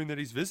 reporting that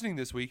he's visiting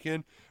this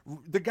weekend."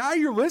 The guy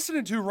you're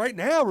listening to right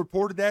now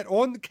reported that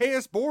on the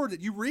KS board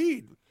that you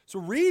read. So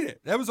read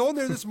it. That was on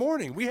there this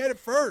morning. We had it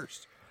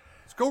first.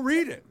 Let's go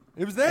read it.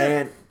 It was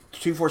there. And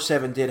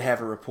 247 did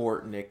have a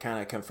report, and it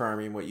kind of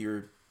confirming what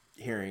you're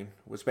hearing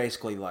was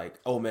basically like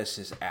Ole Miss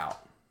is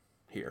out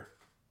here.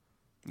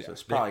 So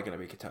it's probably going to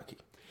be Kentucky.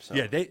 So.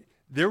 Yeah, they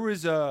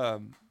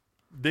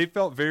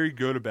felt very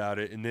good about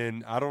it, and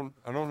then I don't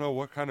know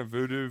what kind of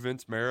voodoo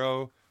Vince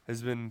Marrow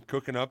has been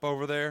cooking up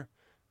over there,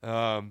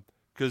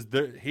 because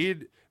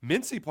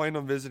Mincy planned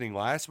on visiting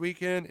last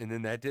weekend, and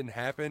then that didn't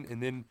happen,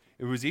 and then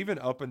it was even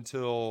up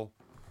until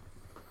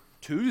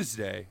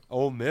Tuesday.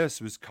 Ole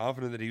Miss was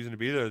confident that he was going to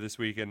be there this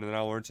weekend, and then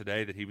I learned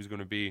today that he was going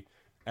to be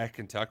at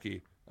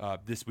Kentucky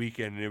this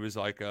weekend, and it was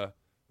like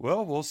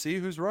well, we'll see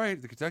who's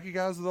right. The Kentucky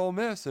guys with Ole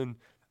Miss, and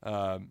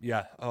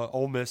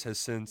Ole Miss has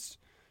since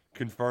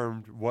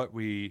confirmed what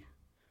we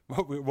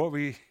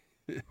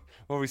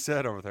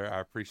said over there. I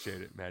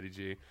appreciate it, Matty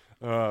G.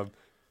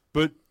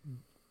 But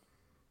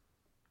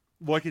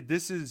like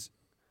this is,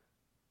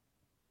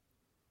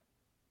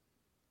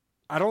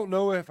 I don't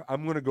know if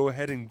I'm going to go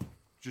ahead and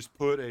just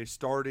put a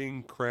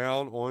starting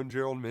crown on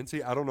Gerald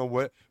Mincy. I don't know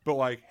what, but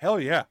like hell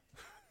yeah,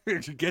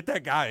 get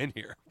that guy in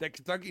here. That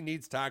Kentucky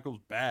needs tackles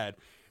bad.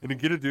 And to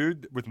get a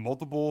dude with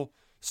multiple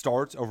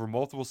starts over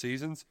multiple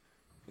seasons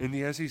in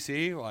the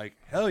SEC, like,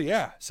 hell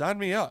yeah, sign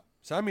me up.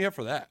 Sign me up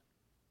for that.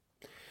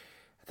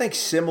 I think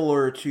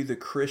similar to the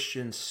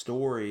Christian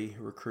Story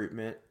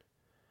recruitment,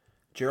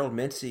 Gerald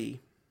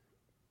Mincy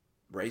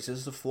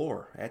raises the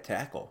floor at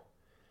tackle.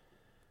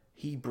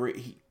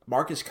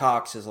 Marcus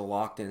Cox is a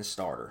locked-in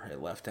starter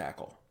at left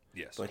tackle.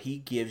 Yes. But he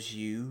gives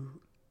you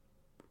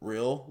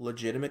real,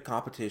 legitimate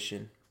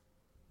competition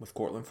with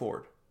Cortland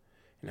Ford.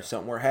 And if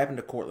something were to happen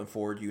to Cortland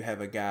Ford, you have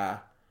a guy,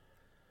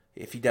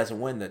 if he doesn't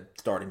win the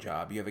starting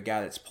job, you have a guy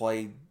that's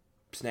played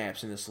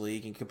snaps in this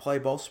league and can play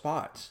both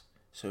spots.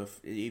 So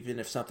even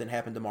if something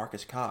happened to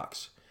Marcus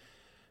Cox.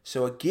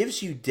 So it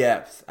gives you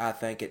depth, I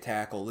think, at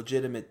tackle,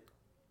 legitimate,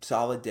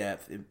 solid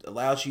depth. It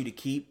allows you to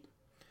keep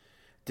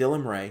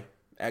Dylan Ray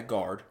at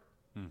guard.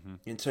 Mm-hmm.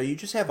 And so you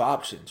just have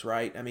options,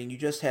 right? I mean, you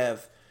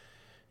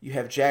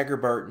have Jagger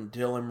Burton,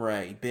 Dylan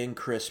Ray, Ben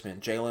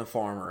Crispin, Jalen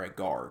Farmer at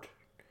guard.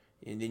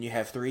 And then you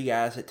have 3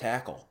 guys at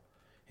tackle.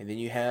 And then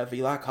you have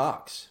Eli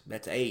Cox.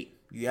 That's 8.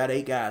 You got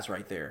 8 guys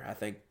right there I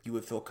think you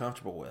would feel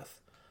comfortable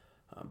with.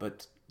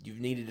 But you've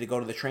needed to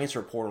go to the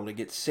transfer portal to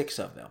get 6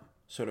 of them.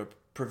 So to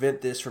prevent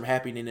this from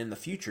happening in the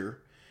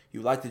future,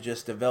 you like to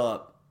just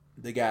develop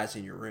the guys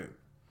in your room.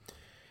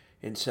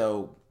 And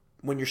so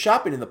when you're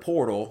shopping in the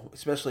portal,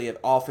 especially at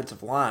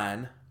offensive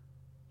line,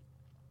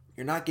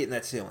 you're not getting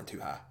that ceiling too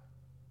high.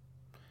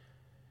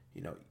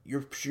 You know,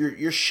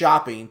 you're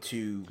shopping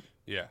to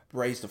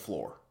raise the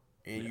floor,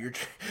 and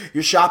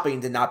you're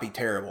shopping to not be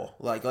terrible.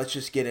 Like, let's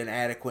just get an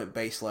adequate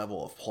base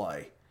level of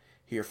play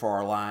here for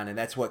our line, and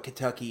that's what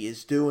Kentucky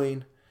is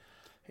doing.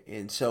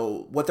 And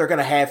so what they're going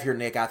to have here,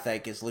 Nick, I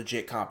think, is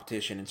legit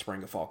competition in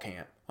spring and fall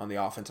camp on the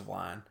offensive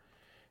line,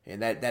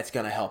 and that's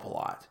going to help a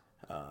lot.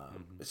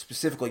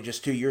 Specifically,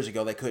 just 2 years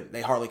ago,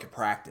 they hardly could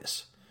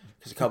practice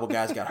because a couple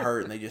guys got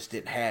hurt and they just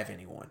didn't have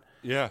anyone.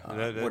 Yeah,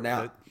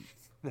 now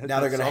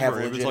they're going to have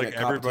legitimate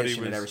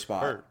competition at every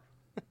spot. Hurt.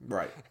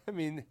 Right. I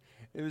mean,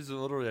 it was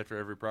literally after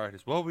every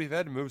practice. Well, we've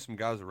had to move some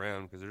guys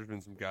around because there's been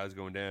some guys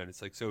going down.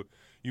 It's like, so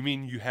you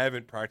mean you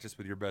haven't practiced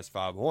with your best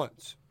 5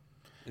 once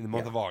in the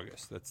month of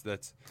August?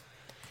 That's.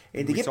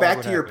 And to get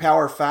back to your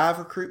Power 5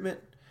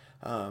 recruitment,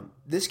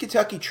 this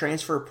Kentucky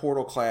transfer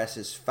portal class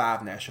has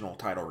 5 national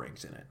title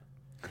rings in it.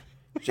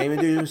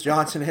 Jamin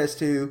Dooms-Johnson has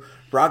 2,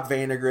 Brock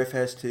Vandegrift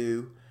has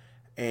 2,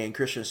 and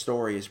Christian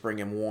Story is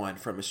bringing 1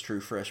 from his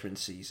true freshman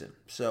season.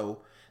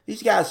 So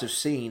these guys have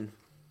seen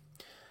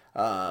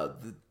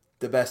the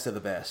best of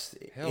the best.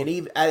 And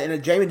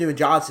Jamin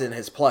Dooms-Johnson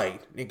has played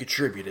and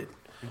contributed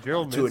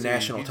to a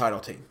national title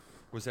team.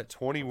 Was that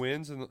 21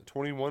 wins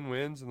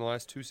in the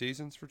last 2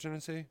 seasons for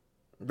Tennessee?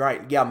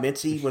 Right. Yeah,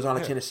 Mincy was on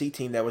a Tennessee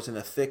team that was in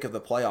the thick of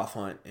the playoff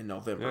hunt in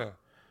November.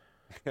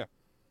 Yeah.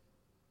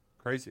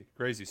 Crazy.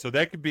 So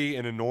that could be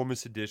an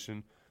enormous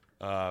addition.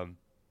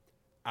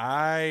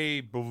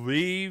 I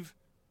believe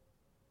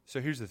 – so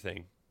here's the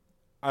thing.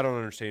 I don't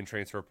understand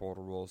transfer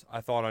portal rules.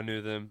 I thought I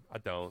knew them. I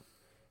don't.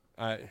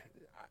 I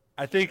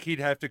think he'd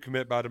have to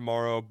commit by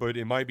tomorrow, but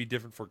it might be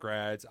different for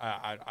grads.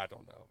 I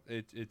don't know.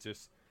 It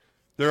just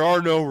 – there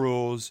are no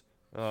rules.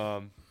 I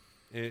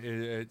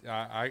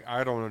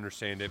don't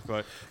understand it.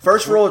 But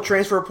first rule of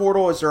transfer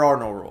portal is there are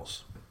no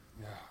rules.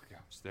 Oh,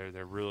 gosh,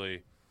 they're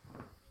really –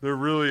 There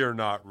really are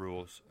not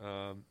rules.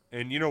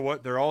 And you know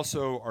what? There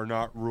also are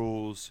not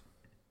rules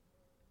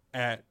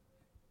at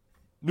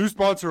new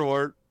sponsor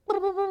alert.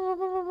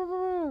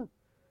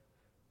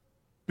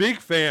 Big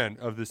fan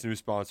of this new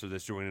sponsor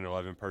that's joining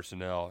 11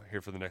 Personnel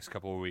here for the next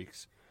couple of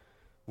weeks.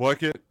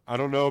 Look it, I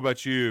don't know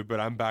about you, but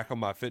I'm back on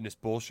my fitness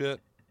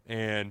bullshit,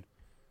 and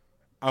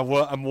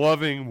I'm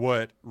loving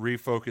what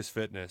Refocus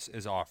Fitness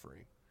is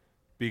offering,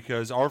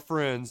 because our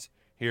friends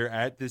here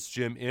at this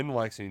gym in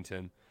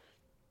Lexington,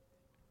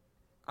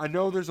 I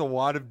know there's a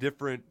lot of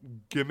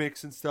different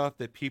gimmicks and stuff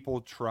that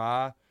people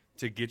try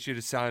to get you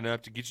to sign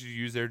up, to get you to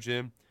use their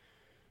gym.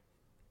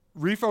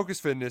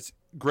 Refocus Fitness,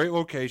 great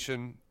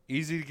location,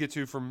 easy to get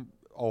to from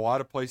a lot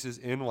of places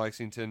in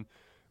Lexington,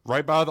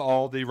 right by the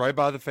Aldi, right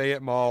by the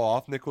Fayette Mall,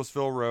 off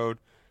Nicholasville Road.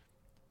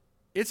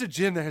 It's a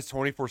gym that has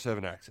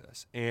 24/7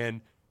 access.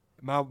 And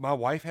my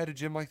wife had a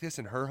gym like this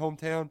in her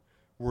hometown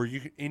where you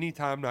can,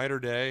 anytime, night or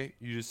day,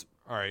 you just,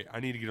 all right,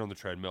 I need to get on the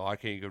treadmill. I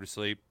can't go to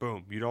sleep.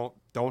 Boom. You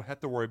don't have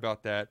to worry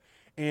about that.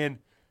 And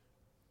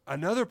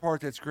another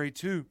part that's great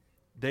too,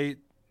 they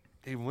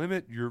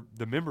limit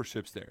the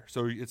memberships there.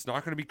 So it's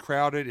not going to be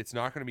crowded. It's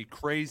not going to be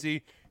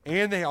crazy.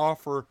 And they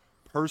offer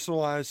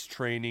personalized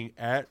training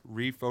at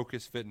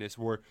Refocus Fitness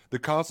where the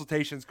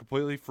consultation is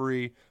completely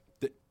free.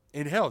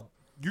 And hell,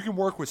 you can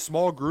work with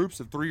small groups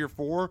of 3 or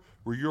 4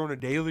 where you're on a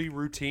daily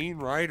routine,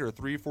 right? Or a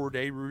 3 or 4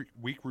 day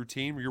week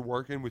routine where you're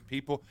working with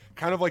people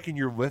kind of like in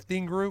your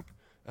lifting group.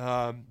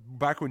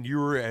 Back when you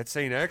were at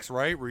St. X,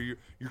 right? Where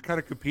you're kind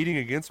of competing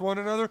against one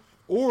another.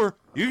 Or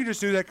you can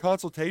just do that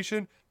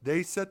consultation.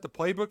 They set the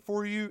playbook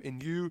for you,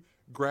 and you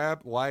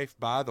grab life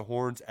by the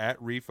horns at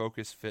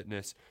Refocus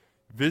Fitness.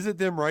 Visit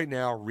them right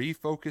now,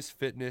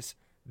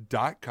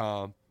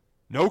 refocusfitness.com.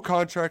 No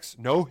contracts,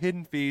 no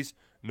hidden fees,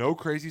 no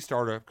crazy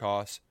startup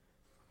costs.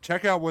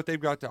 Check out what they've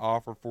got to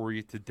offer for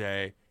you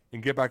today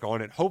and get back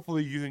on it.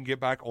 Hopefully you can get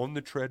back on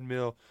the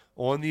treadmill,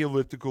 on the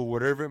elliptical,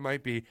 whatever it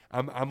might be.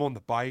 I'm on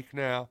the bike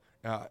now.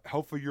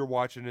 Hopefully you're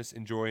watching us,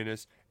 enjoying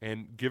us,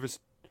 and give us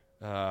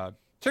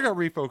check out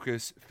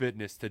Refocus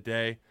Fitness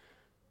today.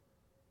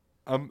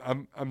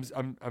 I'm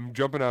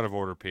jumping out of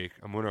order, Peak.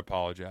 I'm going to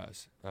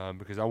apologize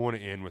because I want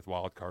to end with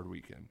Wild Card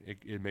Weekend.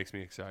 It makes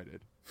me excited.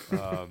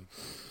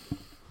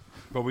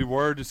 But we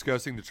were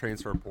discussing the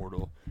transfer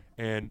portal,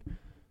 and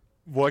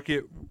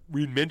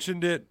we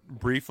mentioned it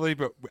briefly,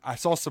 but I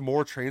saw some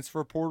more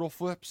transfer portal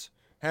flips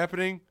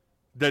happening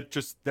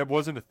that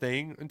wasn't a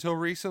thing until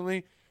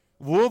recently.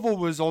 Louisville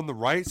was on the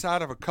right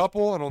side of a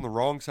couple and on the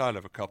wrong side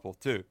of a couple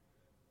too.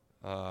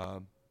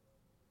 The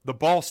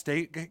Ball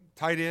State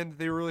tight end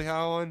they were really high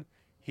on,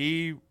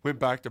 he went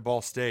back to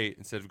Ball State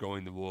instead of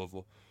going to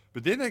Louisville.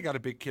 But then they got a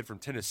big kid from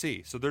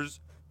Tennessee. So there's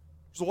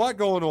a lot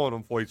going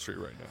on Floyd Street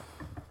right now.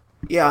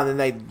 Yeah, and then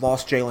they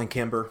lost Jalen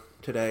Kimber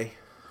today.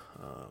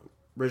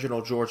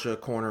 Original Georgia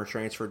corner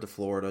transferred to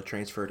Florida,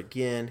 transferred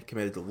again,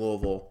 committed to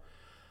Louisville.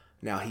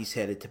 Now he's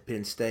headed to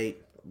Penn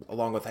State,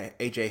 along with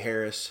A.J.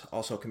 Harris,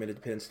 also committed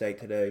to Penn State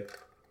today.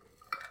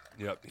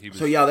 Yep.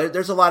 So, yeah,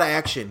 there's a lot of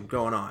action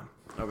going on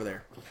over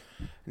there.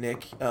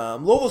 Nick,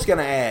 Louisville's going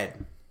to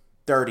add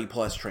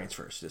 30-plus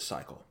transfers this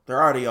cycle.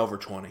 They're already over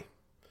 20.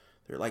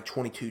 They're like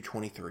 22,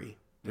 23.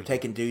 They're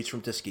taking dudes from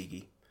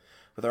Tuskegee,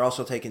 but they're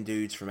also taking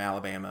dudes from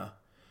Alabama,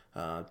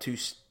 2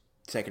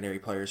 secondary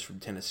players from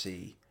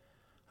Tennessee,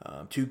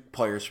 2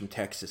 players from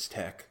Texas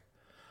Tech.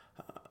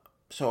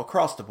 So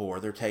across the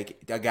board, they're taking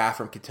a guy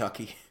from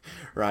Kentucky,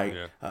 right?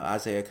 Yeah.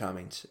 Isaiah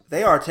Cummings.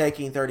 They are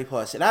taking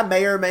 30-plus. And I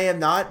may or may have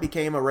not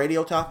became a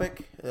radio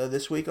topic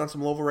this week on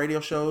some Louisville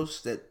radio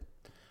shows that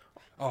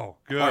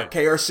good. aren't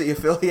KRC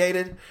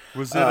affiliated.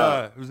 Was it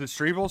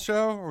Strebel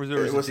show or was it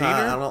Diener?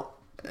 I don't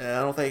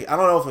know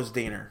if it was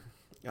Diener,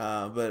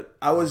 but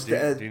I was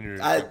Diener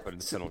got put in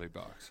the penalty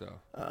box. So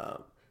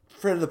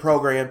friend of the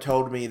program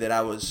told me that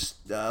I was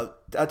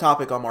a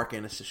topic on Mark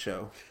Ennis'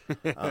 show.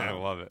 I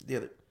love it.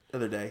 The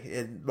other day,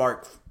 and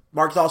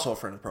Mark's also a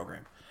friend of the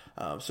program,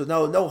 so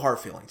no hard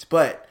feelings.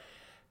 But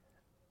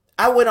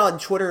I went on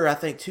Twitter, I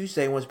think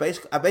Tuesday, and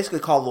I basically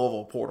called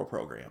Louisville a portal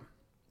program,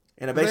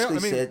 and I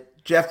basically said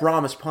Jeff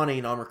Brom is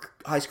punting on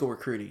high school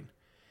recruiting.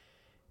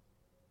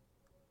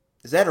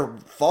 Is that a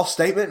false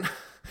statement?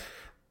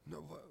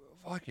 No,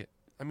 fuck it.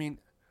 I mean.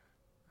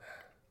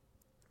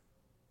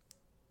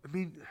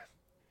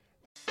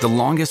 The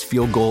longest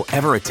field goal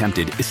ever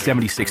attempted is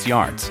 76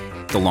 yards.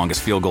 The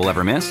longest field goal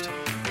ever missed?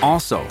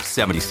 Also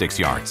 76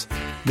 yards.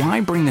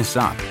 Why bring this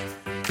up?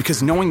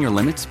 Because knowing your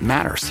limits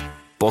matters,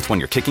 both when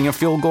you're kicking a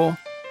field goal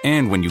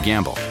and when you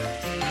gamble.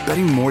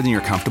 Betting more than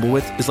you're comfortable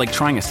with is like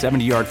trying a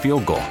 70-yard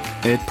field goal.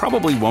 It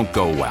probably won't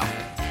go well.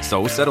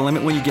 So set a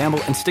limit when you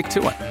gamble and stick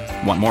to it.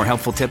 Want more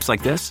helpful tips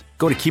like this?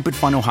 Go to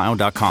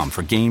keepitfunohio.com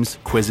for games,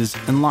 quizzes,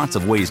 and lots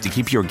of ways to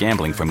keep your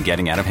gambling from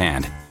getting out of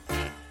hand.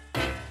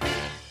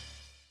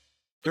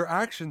 Their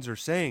actions are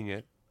saying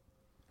it.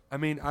 I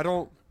mean, I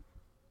don't.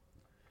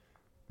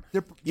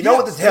 You know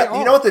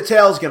what the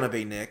tell's going to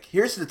be, Nick?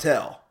 Here's the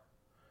tell.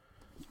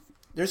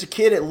 There's a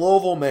kid at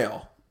Louisville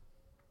Male.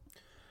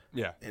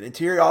 Yeah. An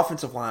interior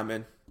offensive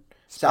lineman.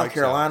 South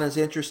Carolina's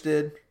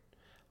interested.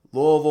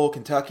 Louisville,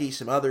 Kentucky,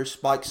 some others,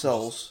 Spike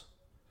Souls.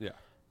 Yeah.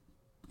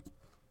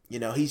 You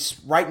know, he's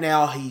a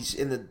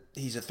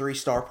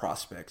 3-star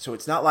prospect. So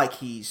it's not like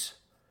he's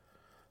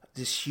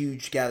this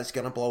huge guy that's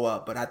going to blow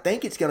up. But I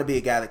think it's going to be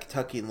a guy that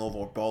Kentucky and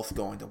Louisville are both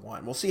going to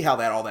want. We'll see how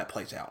all that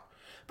plays out.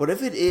 But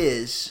if it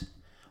is,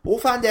 we'll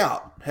find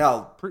out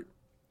how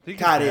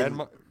tied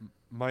in.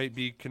 Might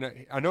be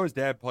connect. I know his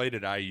dad played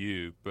at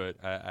IU, but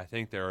I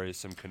think there is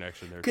some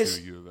connection there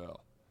to U of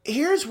L.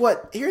 Here's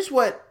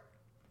the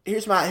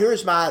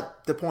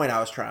point I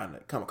was trying to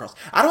come across.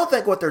 I don't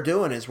think what they're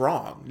doing is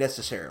wrong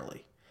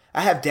necessarily.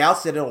 I have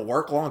doubts that it'll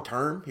work long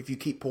term if you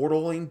keep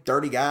portaling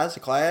 30 guys a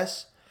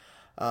class.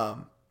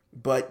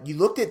 But you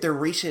looked at their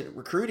recent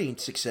recruiting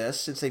success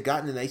since they've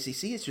gotten in the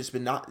ACC.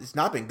 It's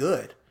not been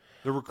good.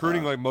 They're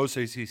recruiting like most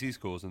ACC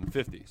schools in the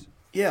 50s.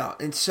 Yeah,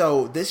 and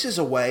so this is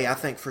a way I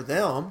think for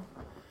them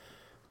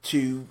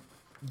to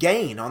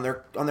gain on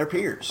their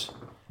peers.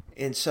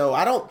 And so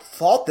I don't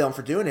fault them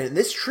for doing it. And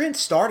this trend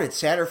started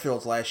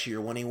Satterfield's last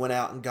year when he went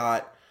out and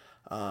got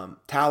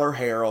Tyler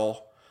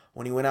Harrell,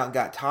 when he went out and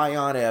got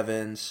Tyon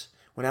Evans,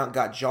 went out and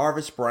got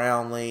Jarvis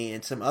Brownlee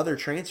and some other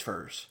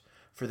transfers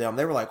for them.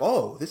 They were like,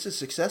 oh, this is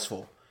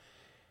successful.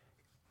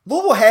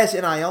 Louisville has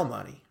NIL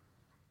money.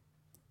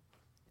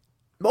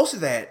 Most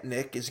of that,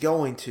 Nick, is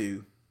going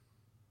to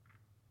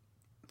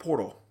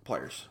portal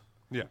players.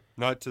 Yeah,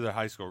 not to the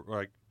high school.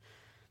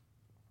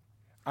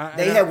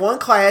 They had one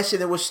class,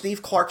 and it was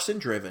Steve Clarkson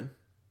driven.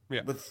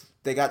 Yeah.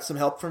 They got some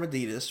help from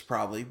Adidas,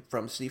 probably,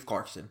 from Steve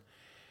Clarkson.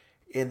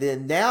 And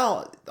then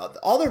now,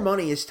 all their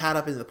money is tied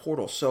up in the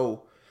portal.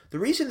 So the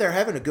reason they're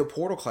having a good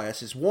portal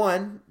class is,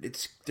 one,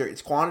 it's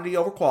quantity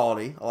over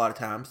quality a lot of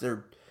times.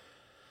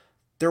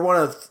 They're one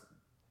of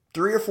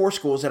 3 or 4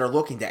 schools that are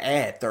looking to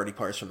add 30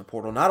 players from the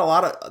portal.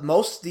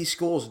 Most of these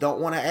schools don't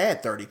want to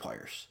add 30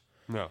 players.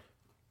 No.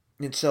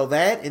 And so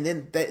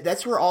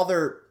that's where all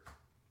their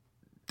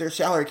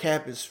salary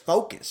cap is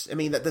focused. I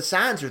mean, the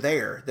signs are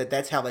there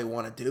that's how they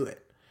want to do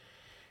it.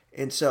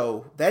 And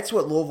so that's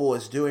what Louisville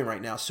is doing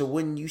right now. So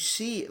when you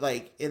see,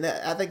 I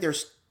think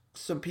there's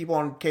some people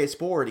on K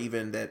Sport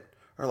even that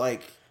are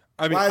like,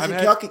 why is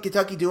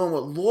Kentucky doing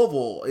what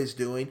Louisville is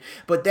doing?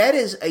 But that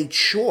is a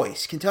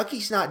choice.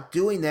 Kentucky's not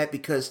doing that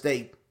because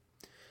they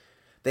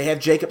have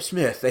Jacob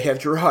Smith, they have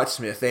Gerard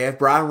Smith, they have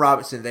Brian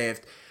Robinson, they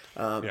have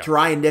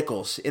Ryan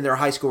Nichols in their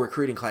high school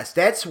recruiting class.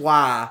 That's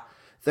why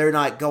they're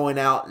not going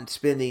out and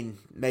spending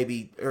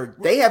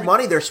they have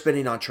money they're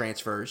spending on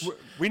transfers.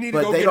 We need but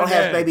to go they get don't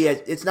have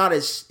edge. it's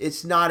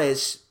not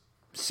as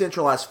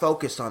centralized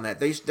focused on that.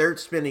 They're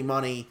spending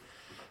money,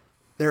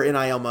 their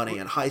NIL money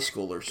on high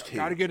schoolers too.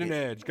 Got to get an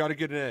edge.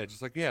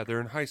 It's like, yeah,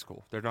 they're in high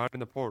school. They're not in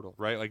the portal,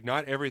 right? Like,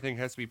 not everything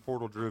has to be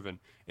portal driven.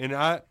 And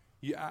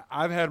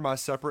I've had my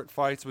separate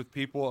fights with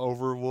people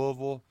over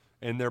Louisville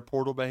and their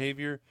portal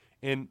behavior.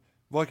 And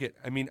look,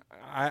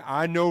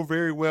 I know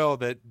very well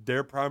that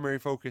their primary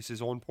focus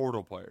is on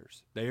portal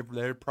players. They're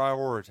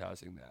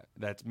prioritizing that.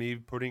 That's me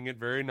putting it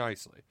very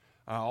nicely.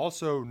 I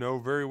also know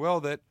very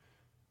well that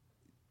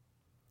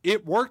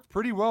it worked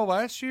pretty well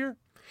last year.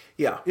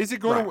 Yeah. Is it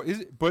going right. to? Is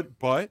it? But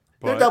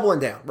they're doubling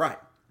down, right?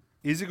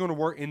 Is it going to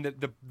work? And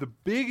the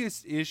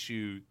biggest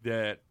issue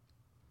that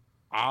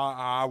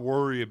I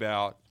worry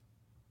about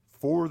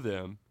for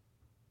them,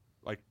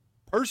 like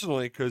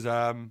personally, because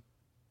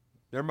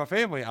they're my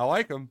family, I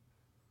like them.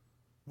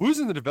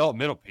 Losing the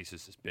developmental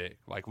pieces is big.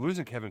 Like,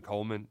 losing Kevin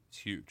Coleman is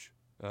huge.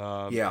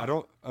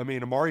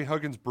 Amari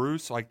Huggins,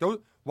 Bruce, like those.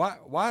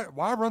 Why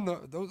run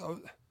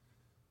those?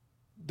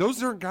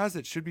 Those aren't guys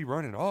that should be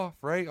running off,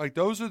 right? Like,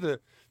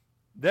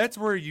 that's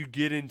where you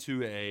get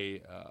into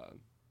it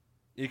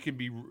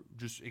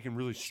can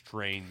really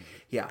strain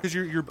you. Yeah. Because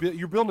you're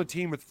building a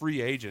team with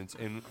free agents,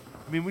 and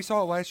we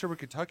saw it last year with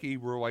Kentucky,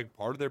 where like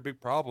part of their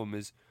big problem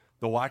is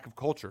the lack of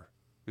culture.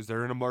 Because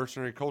they're in a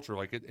mercenary culture.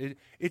 Like,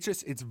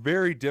 it's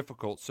very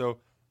difficult. So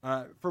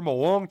from a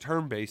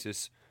long-term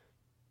basis,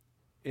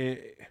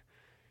 like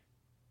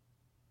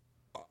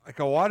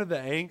a lot of the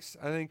angst,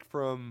 I think,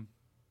 from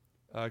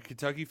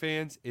Kentucky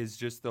fans is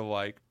just the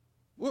like,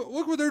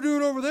 look what they're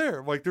doing over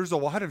there. Like, there's a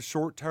lot of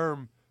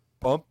short-term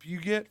bump you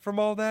get from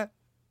all that.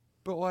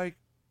 But like,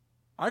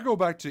 I go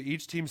back to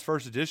each team's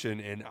first edition,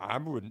 and I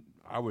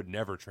would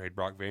never trade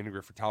Brock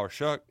Vandegrift for Tyler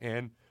Shuck.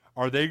 And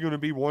are they going to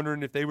be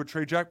wondering if they would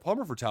trade Jack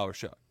Plummer for Tyler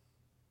Shuck?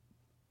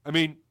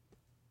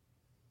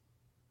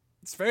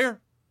 It's fair.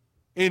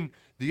 And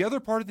the other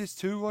part of this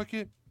too,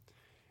 if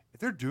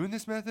they're doing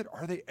this method,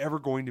 are they ever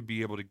going to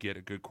be able to get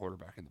a good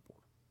quarterback in the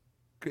portal?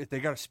 If they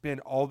got to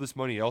spend all this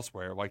money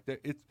elsewhere,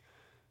 it's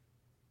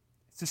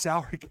a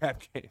salary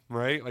cap game,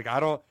 right? Like, I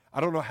don't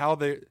know how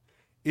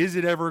is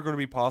it ever going to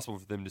be possible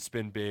for them to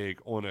spend big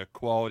on a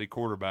quality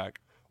quarterback,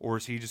 or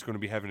is he just going to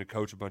be having to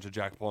coach a bunch of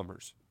Jack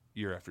Plumbers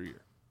year after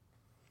year?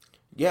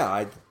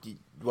 Yeah,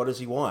 what does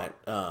he want?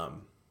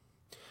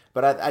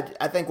 But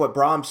I think what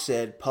Brahms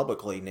said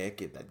publicly,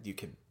 Nick, you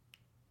can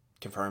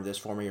confirm this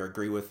for me or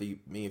agree with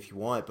me if you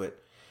want,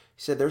 but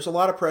he said there's a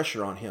lot of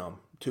pressure on him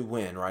to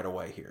win right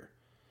away here.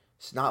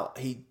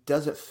 He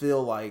doesn't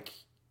feel like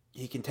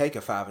he can take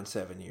a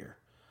 5-7 year.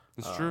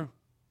 That's true.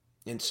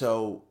 And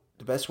so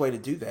the best way to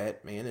do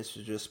that, man, is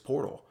to just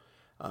portal.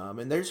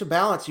 And there's a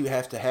balance you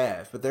have to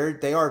have, but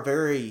they are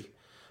very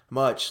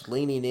much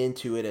leaning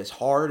into it as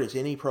hard as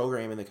any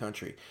program in the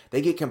country.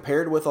 They get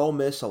compared with Ole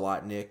Miss a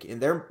lot, Nick,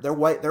 and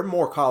they're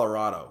more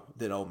Colorado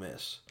than Ole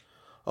Miss.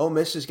 Ole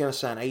Miss is going to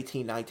sign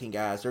 18, 19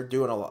 guys. They're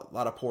doing a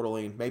lot of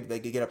portaling. Maybe they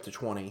could get up to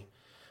 20.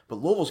 But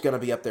Louisville's going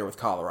to be up there with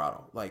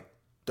Colorado, like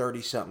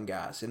 30-something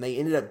guys. And they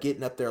ended up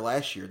getting up there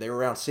last year. They were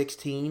around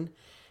 16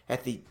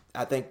 at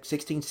I think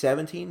 16,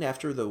 17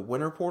 after the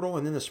winter portal.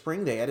 And then the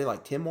spring, they added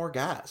like 10 more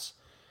guys.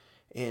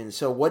 And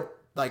so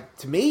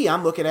to me,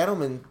 I'm looking at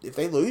them, and if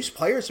they lose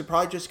players, they're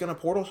probably just going to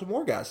portal some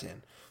more guys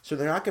in. So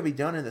they're not going to be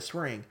done in the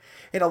spring.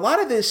 And a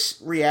lot of this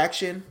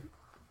reaction,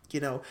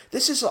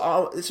 this is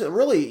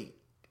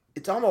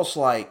it's almost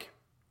like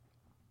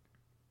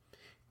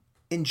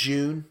in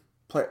June,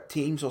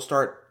 teams will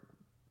start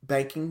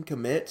banking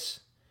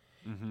commits,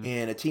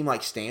 and a team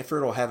like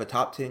Stanford will have a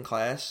top 10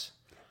 class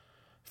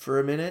for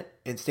a minute,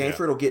 and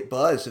Stanford will get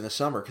buzzed in the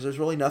summer because there's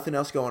really nothing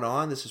else going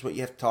on. This is what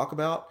you have to talk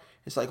about.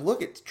 It's like,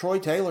 look at Troy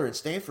Taylor and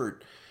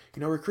Stanford,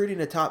 recruiting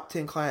a top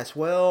 10 class.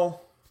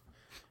 Well,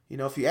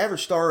 if you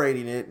average star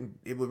rating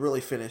it would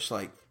really finish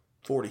like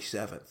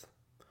 47th.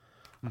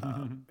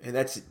 And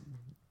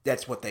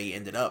that's what they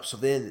ended up. So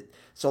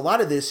a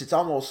lot of this, it's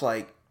almost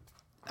like,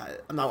 I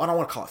don't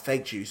want to call it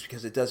fake juice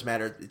because it does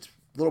matter. It's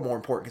a little more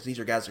important because these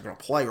are guys that are going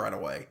to play right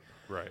away.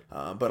 Right.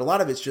 But a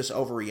lot of it's just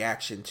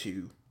overreaction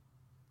to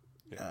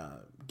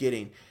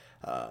getting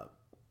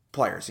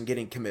players and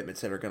getting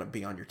commitments that are going to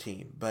be on your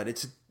team. But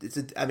it's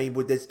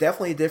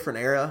definitely a different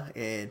era,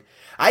 and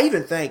I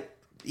even think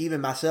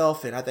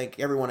myself and I think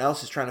everyone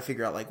else is trying to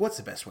figure out like what's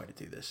the best way to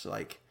do this.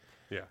 Like,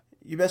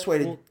 your best way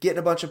to get in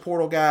a bunch of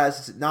portal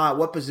guys is not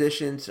what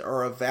positions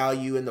are of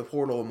value in the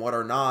portal and what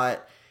are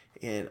not,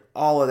 and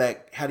all of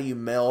that. How do you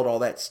meld all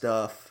that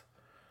stuff?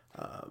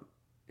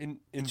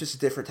 It's just a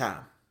different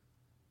time.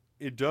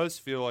 It does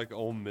feel like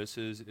Ole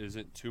Miss's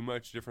isn't too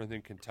much different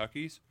than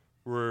Kentucky's,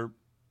 where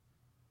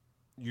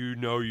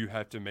you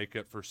have to make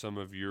up for some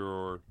of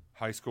your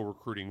high school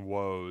recruiting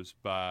woes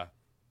by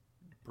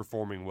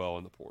performing well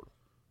in the portal.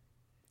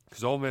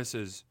 Because Ole Miss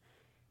is,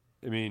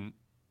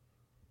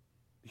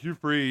 Hugh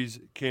Freeze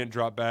can't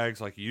drop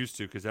bags like he used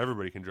to because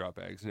everybody can drop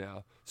bags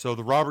now. So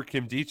the Robert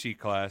Kimdichie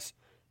class,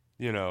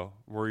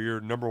 where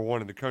you're number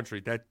one in the country,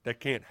 that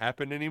can't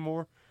happen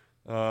anymore.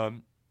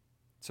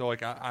 So,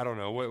 I don't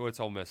know. What's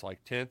Ole Miss,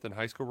 like 10th in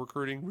high school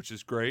recruiting, which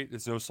is great.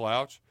 It's no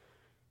slouch.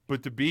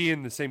 But to be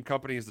in the same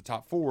company as the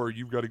top four,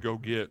 you've got to go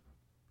get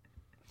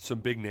some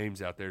big names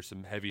out there,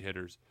 some heavy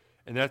hitters.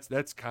 And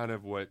that's kind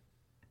of what,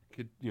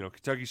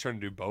 Kentucky's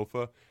trying to do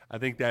BOFA. I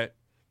think that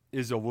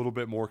is a little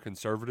bit more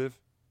conservative.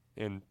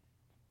 And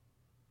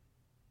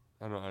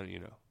I don't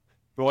know,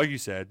 But like you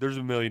said, there's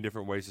a million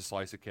different ways to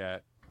slice a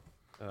cat.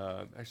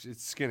 Actually,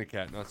 it's skin a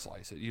cat, not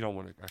slice it. You don't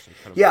want to actually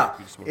cut it off.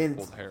 You just want to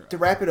pull the hair out. To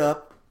wrap it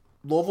up,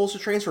 Louisville's a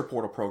transfer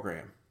portal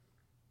program.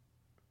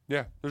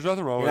 Yeah, there's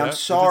nothing wrong with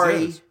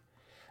that.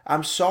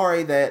 I'm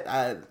sorry that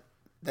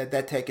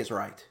that take is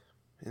right.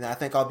 And I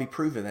think I'll be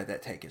proven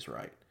that take is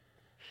right.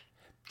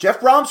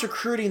 Jeff Brom's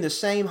recruiting the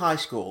same high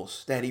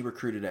schools that he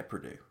recruited at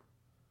Purdue.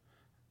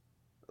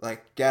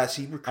 Like, guys,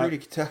 he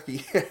recruited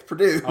Kentucky at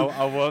Purdue.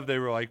 I love they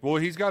were like, well,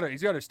 he's got to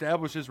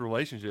establish his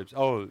relationships.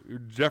 Oh,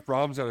 Jeff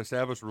Brom's got to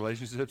establish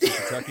relationships in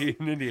Kentucky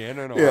and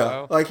Indiana and Ohio.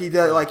 Yeah, like he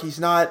does. Like he's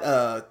not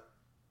a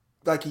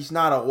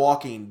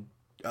walking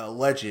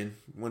legend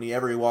when he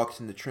walks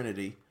into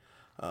Trinity.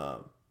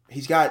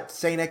 He's got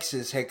St.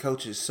 X's head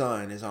coach's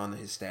son is on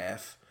his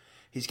staff.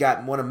 He's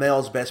got one of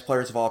Mel's best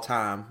players of all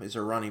time is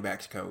their running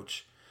backs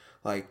coach.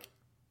 Like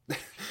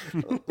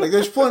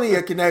there's plenty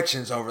of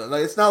connections over there.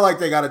 Like, it's not like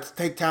they got to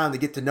take time to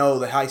get to know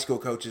the high school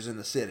coaches in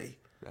the city.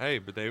 Hey,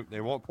 but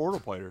they want portal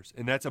players,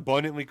 and that's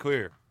abundantly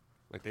clear.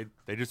 Like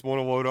they just want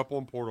to load up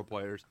on portal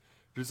players.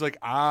 Just like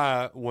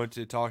I want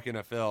to talk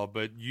NFL,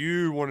 but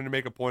you wanted to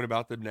make a point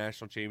about the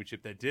national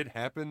championship that did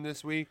happen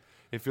this week.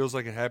 It feels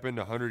like it happened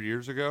 100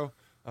 years ago.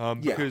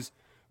 Because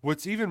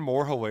what's even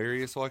more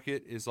hilarious,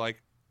 is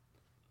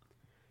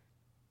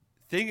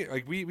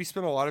we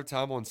spent a lot of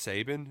time on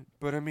Saban,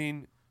 but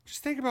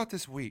just think about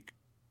this week.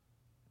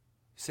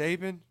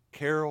 Saban,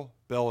 Carroll,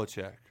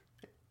 Belichick.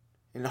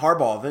 And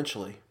Harbaugh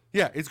eventually.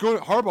 Yeah,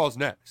 Harbaugh's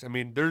next.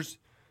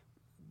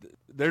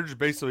 They're just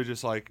basically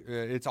just like,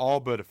 it's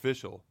all but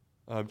official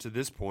to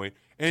this point.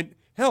 And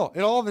hell,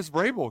 and all of this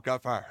Vrabel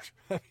got fired.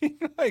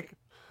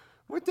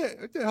 What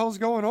the hell's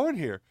going on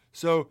here?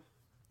 So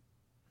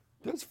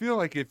it does feel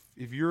like if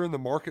you're in the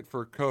market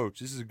for a coach,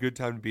 this is a good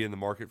time to be in the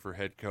market for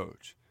head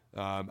coach.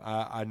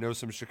 I know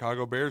some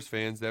Chicago Bears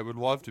fans that would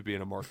love to be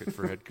in a market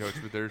for head coach,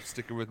 but they're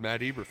sticking with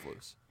Matt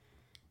Eberflus.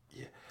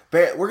 Yeah,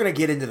 but we're going to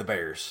get into the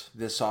Bears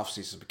this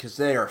offseason because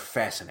they are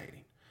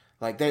fascinating.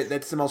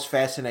 That's the most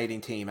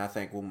fascinating team, I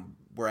think, when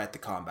we're at the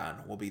Combine.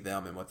 Will be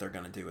them and what they're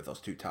going to do with those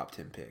two top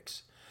 10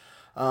 picks.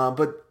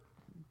 But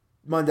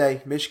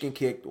Monday, Michigan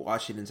kicked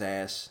Washington's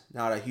ass.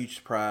 Not a huge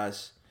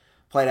surprise.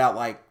 Played out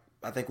like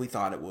I think we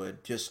thought it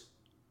would. Just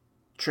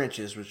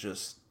trenches was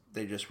just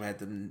They just had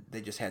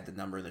the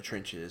number in the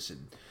trenches,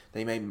 and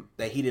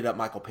they heated up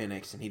Michael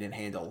Penix, and he didn't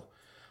handle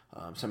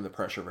some of the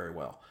pressure very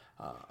well.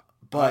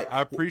 But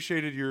I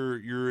appreciated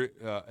your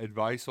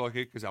advice,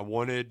 Lucky, because I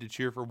wanted to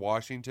cheer for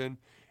Washington,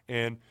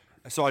 and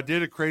so I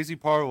did a crazy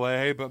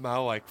parlay, but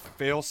my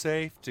fail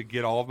safe to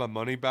get all of my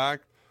money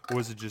back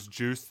was to just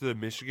juice the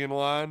Michigan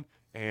line,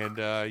 and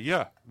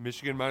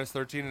Michigan minus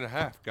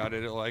 13.5, got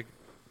it at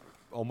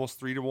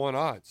almost 3-1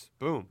 odds.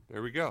 Boom,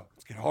 there we go.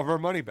 Let's get all of our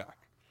money back.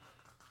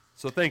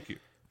 So thank you.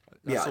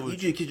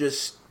 You could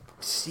just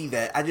see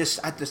that. I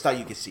just thought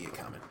you could see it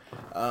coming.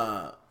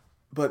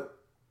 But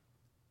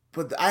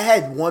I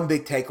had one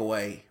big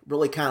takeaway,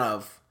 really kind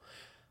of,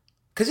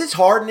 because it's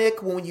hard,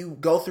 Nick, when you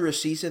go through a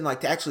season,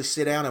 to actually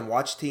sit down and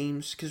watch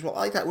teams, because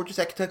we're just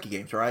at Kentucky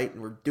games, right?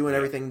 And we're doing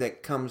everything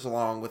that comes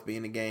along with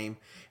being a game.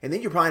 And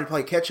then you're probably to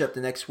play catch-up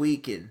the next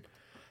week, and,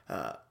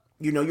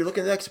 you're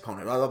looking at the next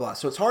opponent, blah, blah, blah.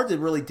 So it's hard to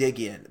really dig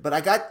in. But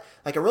I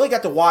really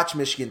got to watch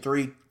Michigan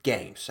 3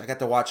 games. I got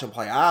to watch them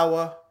play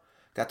Iowa,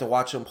 got to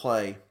watch them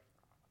play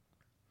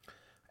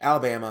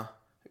Alabama,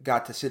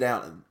 got to sit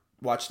down and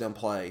watch them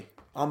play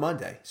on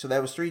Monday. So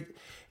that was 3.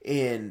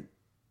 And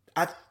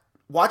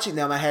watching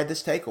them, I had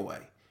this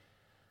takeaway.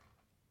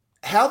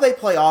 How they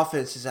play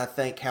offense is, I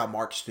think, how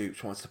Mark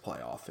Stoops wants to play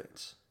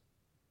offense.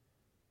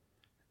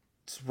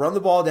 It's run the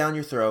ball down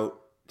your throat.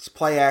 It's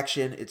play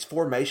action. It's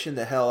formation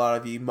the hell out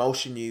of you,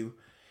 motion you,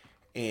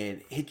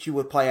 and hit you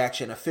with play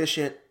action.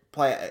 Efficient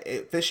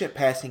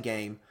passing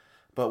game.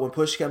 But when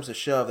push comes to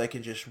shove, they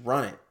can just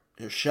run it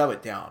or shove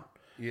it down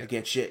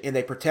against you, and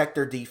they protect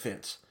their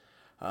defense.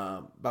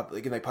 But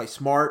again, they play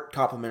smart,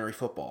 complementary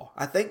football.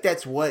 I think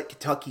that's what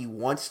Kentucky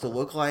wants to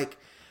look like.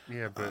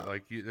 Yeah,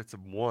 but that's a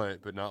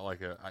want, but not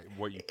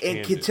what you can.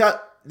 And Kentucky.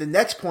 The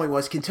next point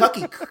was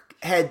Kentucky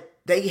had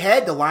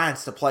the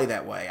lines to play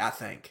that way. I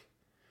think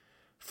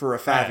for a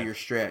 5-year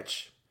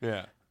stretch.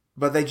 Yeah.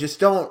 But they just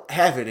don't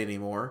have it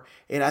anymore.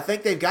 And I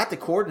think they've got the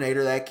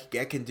coordinator that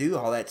can do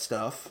all that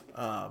stuff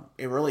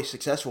and really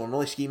successful and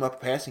really scheme up a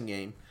passing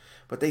game.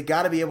 But they've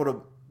got to be able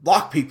to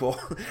block people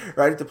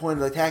right at the point of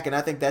the attack. And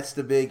I think that's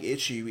the big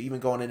issue even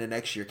going into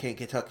next year. Can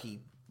Kentucky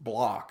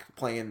block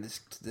playing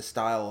this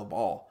style of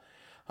ball?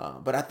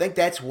 But I think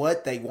that's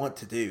what they want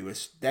to do.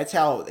 That's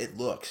how it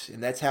looks,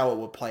 and that's how it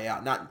will play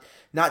out.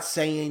 Not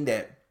saying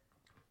that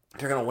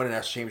they're going to win a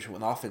national championship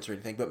with offense or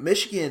anything, but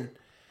Michigan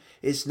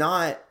is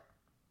not.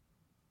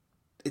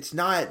 It's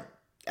not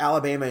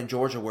Alabama and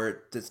Georgia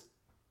where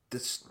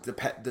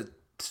the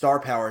star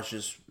power is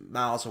just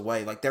miles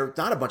away. They're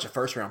not a bunch of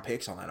first-round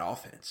picks on that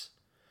offense.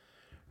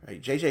 Right?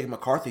 J.J.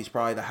 McCarthy's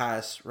probably the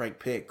highest-ranked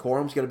pick.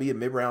 Corum's going to be a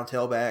mid-round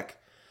tailback.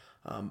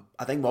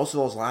 I think most of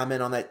those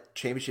linemen on that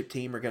championship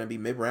team are going to be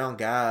mid-round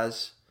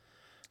guys.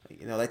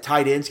 That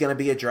tight end's going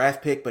to be a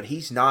draft pick, but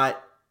he's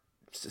not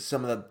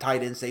some of the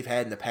tight ends they've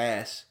had in the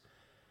past.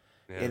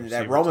 Yeah, and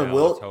that Roman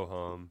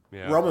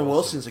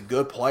Wilson's a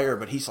good player,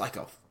 but he's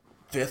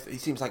he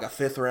seems like a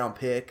 5th-round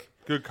pick.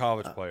 Good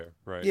college player,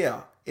 right?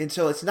 Yeah, and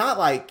so it's not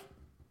like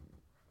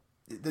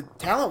the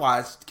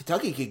talent-wise,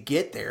 Kentucky could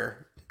get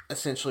there.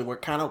 Essentially, we're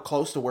kind of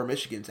close to where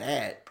Michigan's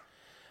at,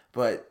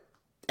 but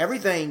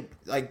everything,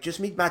 my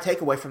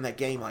takeaway from that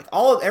game,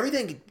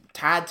 everything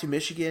tied to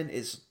Michigan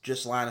is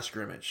just line of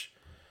scrimmage.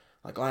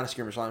 Line of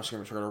scrimmage. We're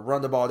going to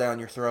run the ball down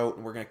your throat,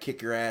 and we're going to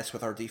kick your ass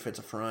with our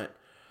defensive front.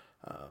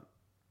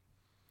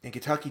 And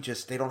Kentucky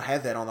they don't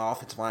have that on the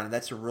offensive line, and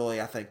that's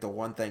really, I think, the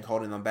one thing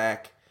holding them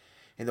back.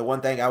 And the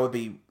one thing I would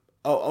be,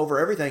 over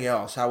everything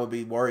else, I would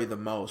be worried the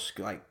most.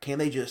 Can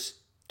they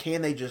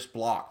just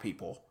block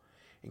people?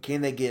 And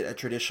can they get a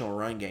traditional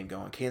run game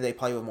going? Can they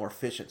play with more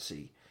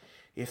efficiency?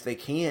 If they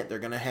can't, they're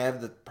going to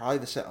have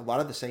a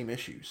lot of the same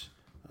issues.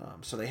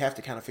 So they have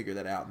to kind of figure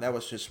that out. And that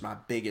was just my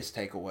biggest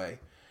takeaway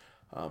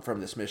from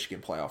this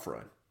Michigan playoff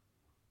run.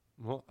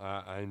 Well,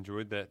 I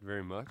enjoyed that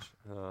very much.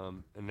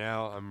 And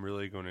now I'm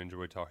really going to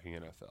enjoy talking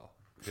NFL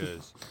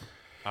because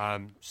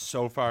I'm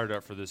so fired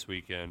up for this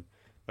weekend.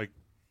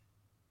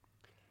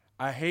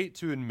 I hate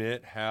to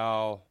admit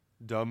how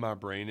dumb my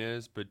brain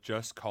is, but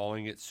just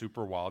calling it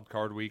Super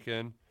Wildcard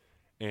Weekend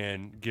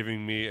and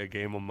giving me a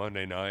game on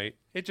Monday night,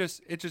 it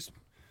just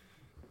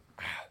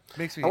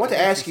makes me. I want to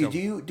ask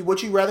you: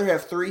 would you rather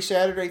have 3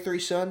 Saturday, 3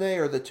 Sunday,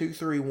 or the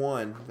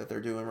 2-3-1 that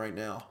they're doing right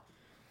now?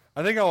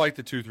 I think I like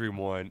the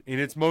 2-3-1, and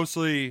it's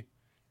mostly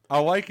I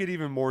like it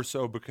even more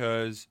so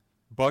because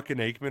Buck and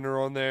Aikman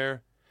are on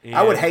there.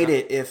 I would hate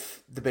it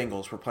if the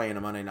Bengals were playing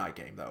a Monday night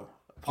game though.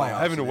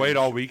 Having to wait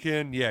all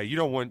weekend, yeah, you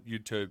don't want you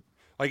to.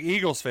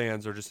 Eagles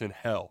fans are just in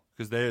hell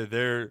because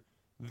they're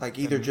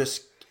either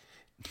just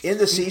end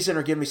the season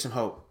or give me some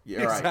hope.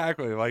 Yeah,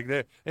 exactly.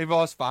 Right. They've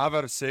lost 5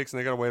 out of 6 and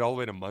they got to wait all the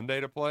way to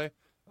Monday to play.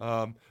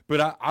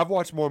 But I've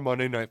watched more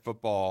Monday Night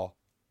Football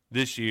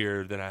this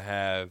year than I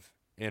have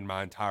in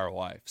my entire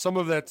life. Some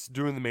of that's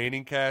doing the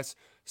Manning cast.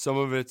 Some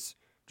of it's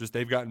just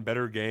they've gotten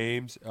better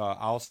games. I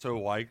also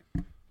like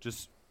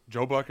just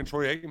Joe Buck and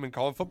Troy Aikman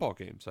calling football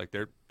games.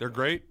 They're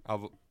great.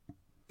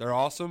 They're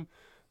awesome.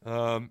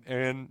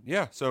 And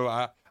yeah,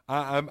 so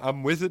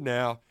I'm with it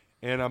now,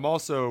 and I'm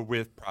also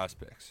with Prize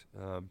Picks.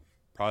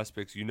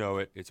 PrizePicks, you know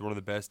it. It's one of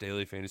the best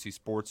daily fantasy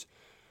sports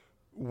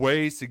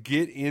ways to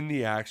get in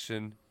the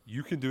action.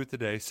 You can do it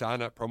today.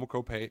 Sign up, promo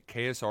code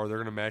KSR. They're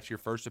going to match your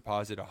first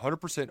deposit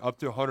 100% up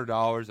to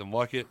 $100, and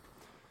look it.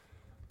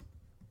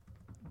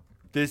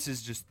 This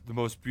is just the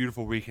most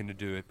beautiful weekend to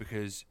do it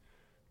because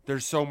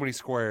there's so many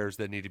squares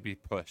that need to be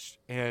pushed.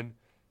 And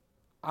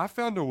I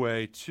found a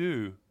way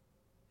to.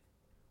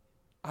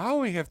 I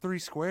only have 3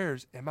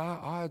 squares, and my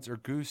odds are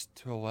goosed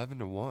to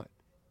 11-1.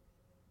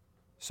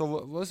 So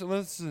listen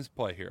to this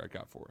play here I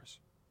got for us.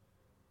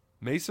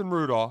 Mason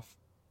Rudolph,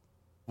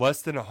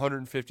 less than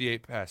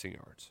 158 passing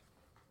yards.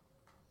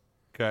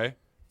 Okay?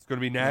 It's going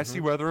to be nasty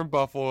weather in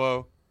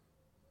Buffalo.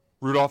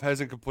 Rudolph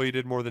hasn't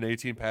completed more than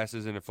 18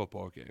 passes in a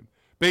football game.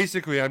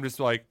 Basically, I'm just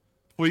like,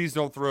 please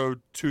don't throw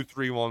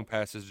 2-3 long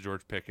passes to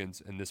George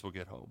Pickens, and this will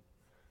get home.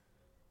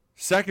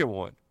 Second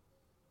one,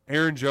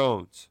 Aaron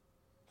Jones,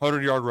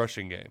 100-yard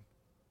rushing game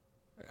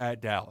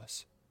at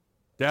Dallas.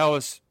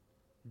 Dallas,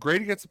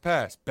 great against the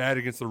pass, bad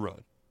against the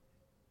run.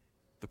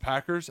 The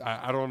Packers,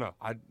 I don't know.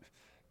 I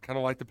kind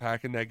of like the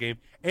Pack in that game.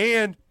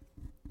 And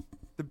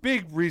the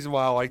big reason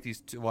why I like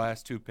these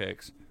last 2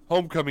 picks,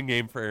 homecoming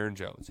game for Aaron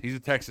Jones. He's a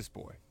Texas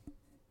boy.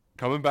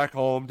 Coming back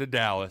home to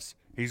Dallas,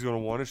 he's going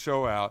to want to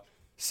show out.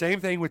 Same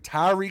thing with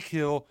Tyreek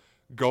Hill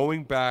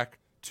going back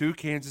to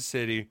Kansas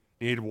City.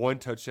 Needed 1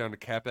 touchdown to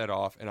cap that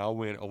off, and I'll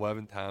win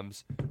 11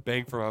 times.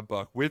 Bang for my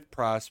buck with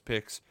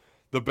PrizePicks,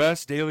 the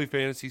best daily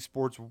fantasy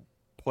sports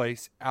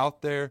place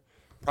out there.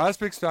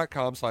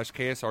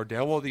 PrizePicks.com/KSR.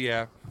 Download the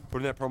app. Put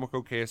in that promo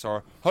code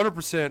KSR.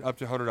 100% up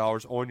to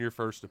 $100 on your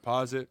first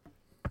deposit.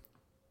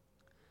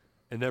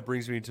 And that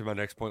brings me to my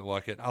next point,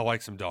 Luckett. I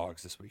like some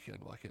dogs this weekend,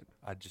 Luckett.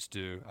 I just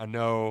do. I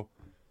know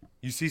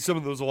you see some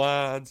of those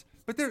lines,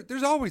 but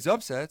there's always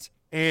upsets.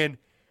 And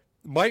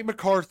Mike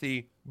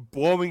McCarthy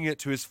blowing it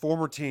to his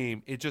former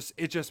team, it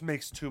just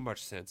makes too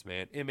much sense,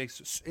 man. It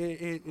makes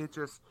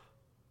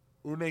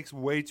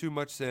way too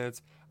much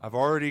sense. I've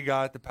already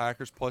got the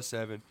Packers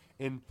 +7,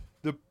 and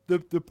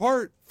the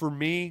part for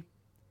me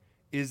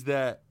is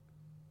that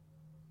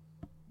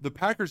the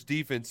Packers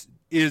defense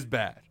is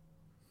bad.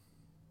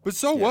 But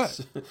so what?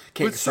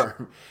 Can't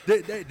confirm.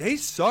 They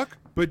suck.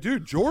 But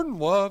dude, Jordan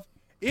Love,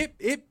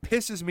 it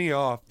pisses me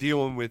off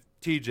dealing with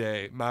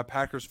TJ, my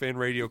Packers fan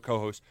radio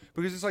co-host,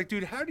 because it's like,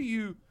 dude, how do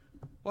you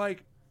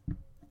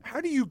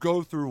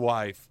go through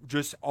life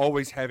just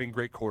always having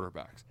great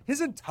quarterbacks? His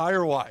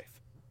entire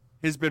life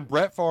has been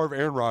Brett Favre,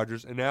 Aaron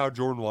Rodgers, and now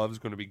Jordan Love is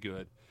going to be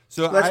good.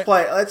 So let's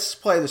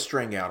play the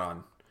string out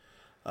on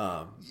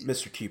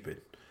Mr.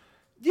 Cupid.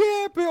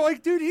 Yeah, but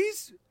like, dude,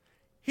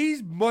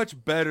 he's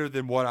much better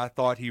than what I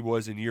thought he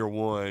was in year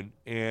 1.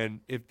 And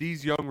if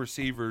these young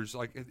receivers,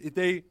 like, if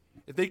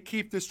they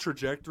keep this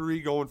trajectory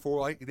going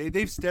forward, like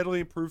they've steadily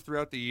improved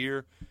throughout the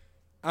year.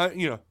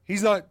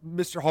 He's not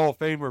Mr. Hall of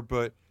Famer,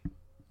 but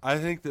I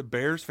think the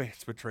Bears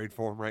fans would trade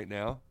for him right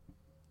now.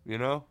 You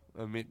know,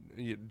 I mean,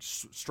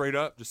 straight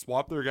up, just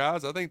swap their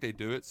guys. I think they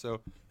do it. So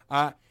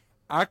I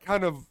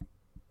kind of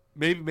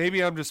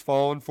maybe I'm just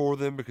falling for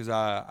them because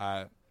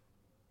I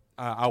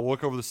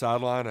look over the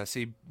sideline, I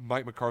see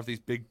Mike McCarthy's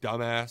big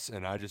dumbass,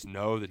 and I just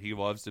know that he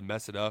loves to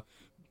mess it up.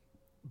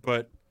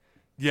 But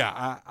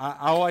yeah,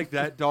 I like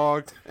that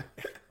dog.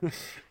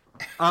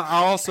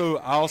 I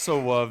also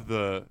love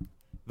the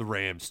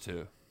Rams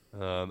too.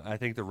 I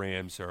think the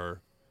Rams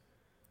are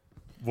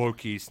low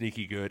key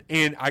sneaky good,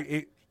 and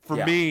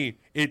me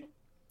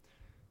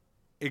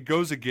it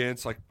goes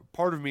against, like,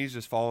 part of me is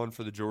just falling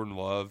for the Jordan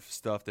Love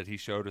stuff that he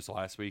showed us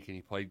last week, and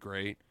he played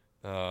great.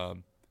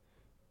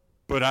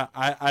 But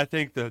I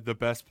think the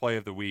best play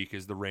of the week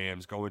is the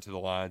Rams going to the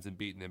Lions and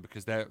beating them,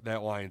 because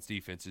that Lions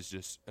defense is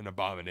just an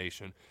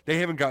abomination. They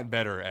haven't gotten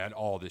better at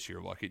all this year,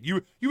 Luckett.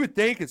 You would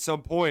think at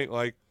some point,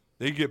 like,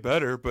 they get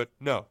better, but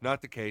no,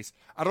 not the case.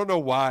 I don't know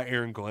why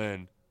Aaron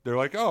Glenn, they're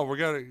like, oh, we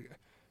got to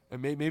 –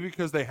 maybe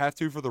because they have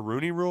to for the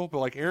Rooney Rule, but,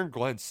 like, Aaron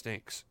Glenn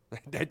stinks.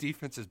 That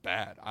defense is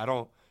bad. I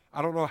don't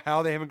know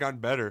how they haven't gotten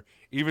better,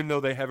 even though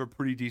they have a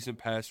pretty decent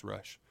pass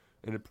rush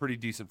and a pretty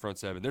decent front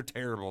seven. They're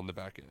terrible on the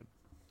back end.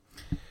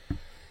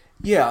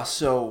 Yeah,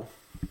 so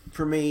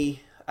for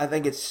me, I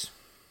think it's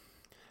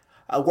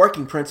a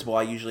working principle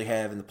I usually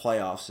have in the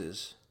playoffs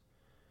is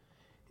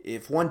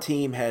if one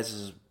team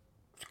has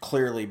a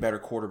clearly better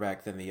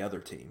quarterback than the other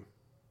team,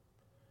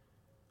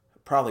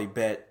 probably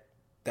bet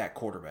that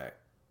quarterback.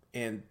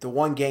 And the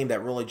one game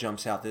that really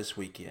jumps out this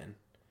weekend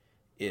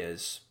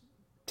is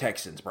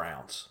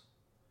Texans-Browns.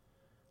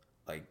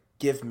 Like,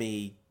 give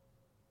me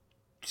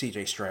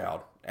C.J.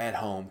 Stroud at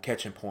home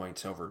catching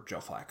points over Joe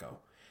Flacco.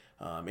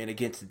 And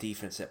against the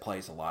defense that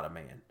plays a lot of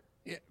man.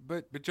 Yeah,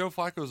 but Joe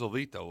Flacco's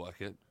elite though,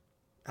 Luckett.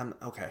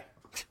 Okay.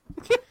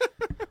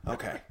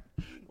 Okay.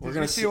 Did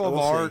you see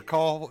Lamar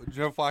call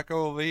Joe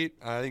Flacco elite?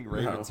 I think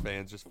Ravens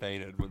fans just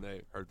fainted when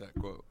they heard that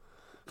quote.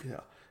 Yeah.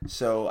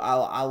 So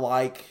I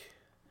like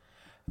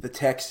the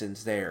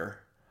Texans there.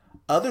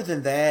 Other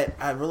than that,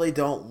 I really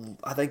don't.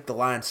 I think the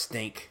Lions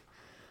stink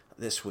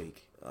this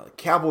week.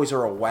 Cowboys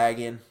are a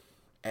wagon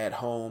at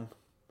home.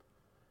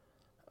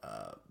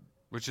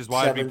 which is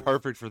why it'd be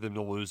perfect for them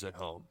to lose at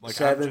home. Like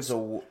seven's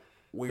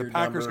weird the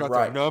Packers number. got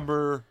Right. their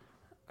number.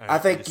 I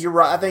think you're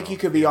right. I think you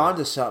could be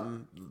onto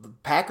something. The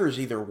Packers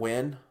either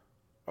win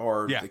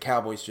or the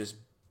Cowboys just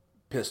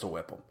pistol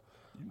whip them.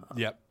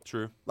 Yep,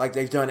 true. Like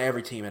they've done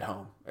every team at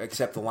home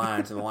except the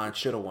Lions, and the Lions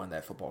should have won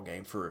that football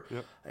game for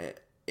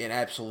an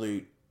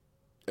absolute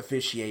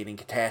officiating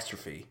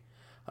catastrophe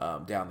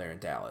down there in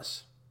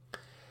Dallas.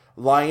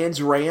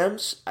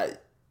 Lions-Rams,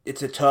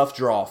 it's a tough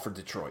draw for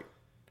Detroit.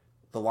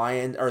 The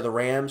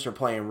Rams are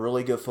playing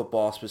really good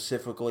football,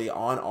 specifically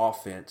on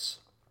offense.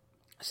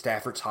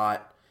 Stafford's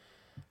hot.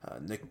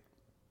 Nick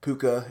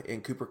Puka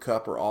and Cooper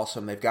Kupp are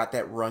awesome. They've got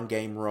that run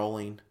game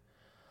rolling.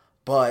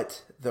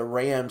 But the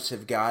Rams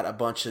have got a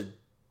bunch of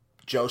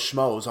Joe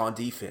Schmoes on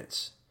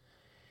defense.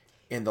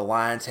 And the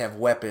Lions have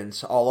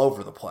weapons all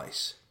over the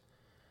place.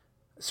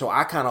 So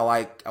I kind of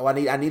like.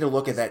 I need to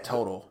look at that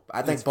total.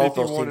 I think both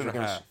those teams are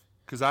going to.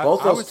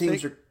 Both those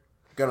teams are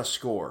going to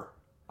score.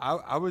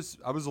 I was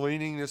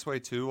leaning this way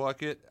too,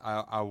 Luckett.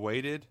 I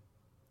waited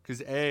because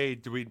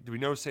do we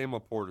know Sam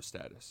Laporta's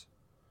status?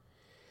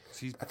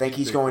 I think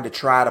he's going to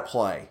try to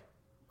play.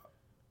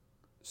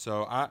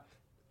 So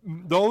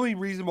the only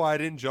reason why I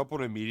didn't jump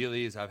on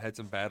immediately is I've had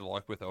some bad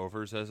luck with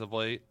overs as of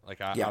late.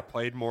 Like I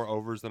played more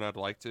overs than I'd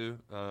like to.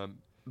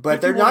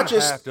 But they're not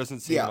just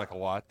doesn't seem like a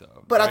lot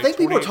though. But right? I think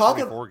people are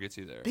talking. Gets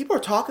you there. People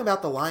are talking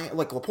about the Lions.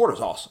 Like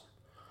Laporta's awesome,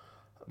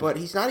 but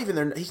he's not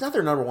even he's not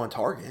their number one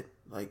target.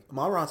 Like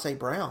Amon-Ra St.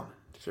 Brown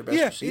is their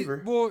best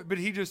receiver. But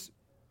he just.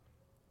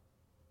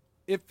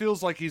 It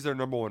feels like he's their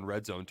number one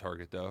red zone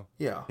target though.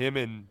 Yeah. Him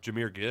and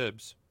Jahmyr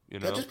Gibbs. You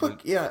know.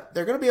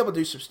 They're going to be able to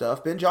do some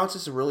stuff. Ben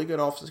Johnson's a really good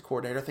offensive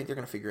coordinator. I think they're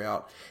going to figure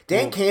out.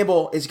 Dan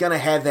Campbell is going to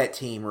have that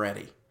team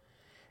ready.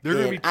 They're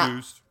going to be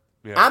juiced.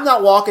 Yeah. I'm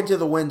not walking to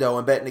the window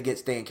and betting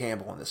against Dan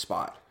Campbell in this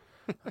spot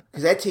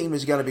because that team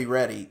is going to be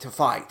ready to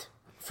fight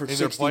for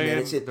 60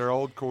 minutes. Their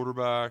old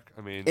quarterback.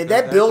 I mean, and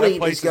that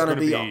building is going to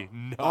be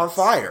on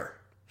fire.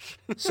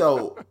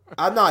 So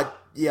I'm not.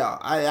 Yeah,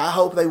 I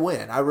hope they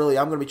win. I'm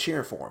going to be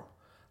cheering for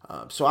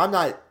them. So I'm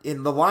not.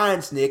 In the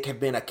Lions, Nick, have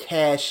been a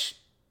cash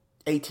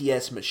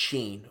ATS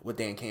machine with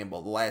Dan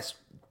Campbell the last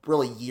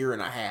really year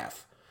and a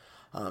half.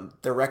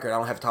 Their record, I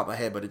don't have the top of my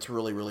head, but it's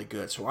really, really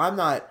good. So I'm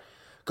not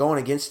going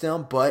against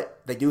them, but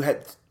they do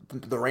have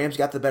the Rams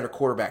got the better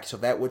quarterback, so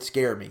that would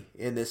scare me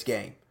in this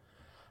game.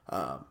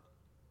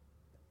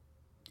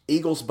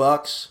 Eagles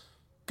Bucks,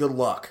 good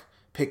luck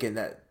picking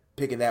that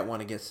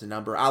one against the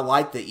number. I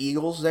like the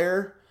Eagles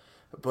there,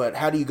 but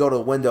how do you go to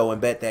the window and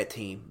bet that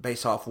team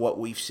based off what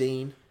we've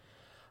seen?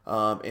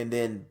 And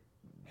then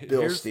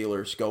Bills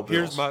Steelers, go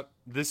Bills.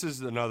 This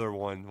is another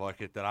one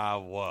like it that I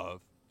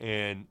love,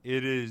 and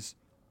it's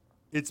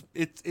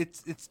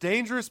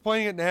dangerous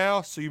playing it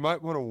now, so you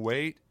might want to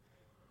wait.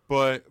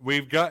 But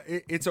we've got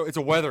it's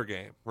a weather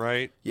game,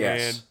 right?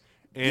 Yes.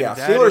 And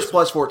Steelers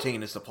plus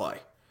 14 is the play,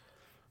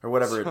 or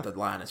whatever the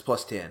line is,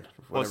 plus 10,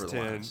 whatever the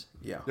line is.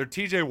 Yeah, they're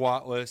TJ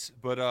Wattless,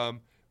 but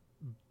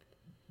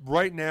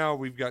right now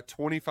we've got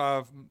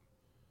 25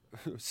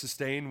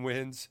 sustained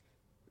winds,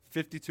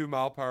 52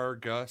 mile per hour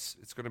gusts.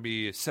 It's going to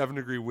be a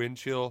 7-degree wind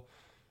chill.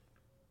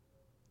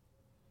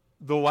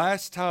 The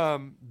last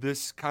time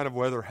this kind of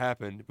weather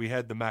happened, we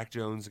had the Mac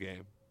Jones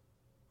game,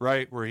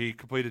 right, where he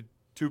completed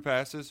 2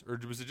 passes, or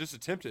was it just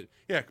attempted?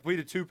 Yeah,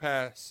 completed 2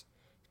 passes,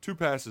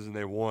 and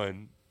they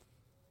won.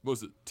 What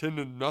was it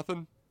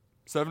 10-0,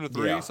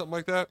 7-3, something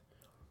like that?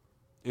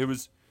 It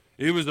was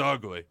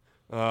ugly.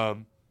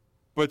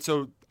 But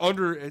so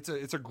under, it's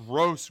a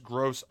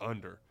gross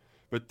under,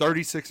 but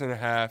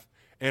 36.5.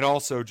 And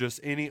also just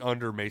any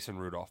under Mason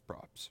Rudolph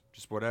props,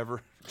 just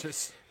whatever.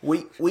 Just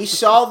we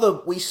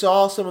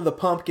saw some of the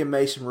pumpkin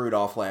Mason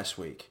Rudolph last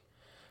week,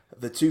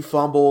 the 2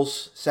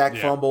 sack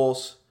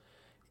fumbles.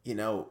 You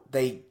know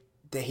he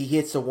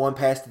hits the one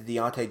pass to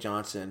Deontay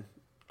Johnson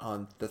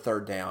on the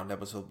 3rd down. That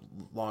was a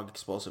long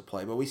explosive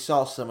play, but we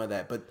saw some of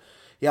that. But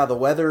yeah, the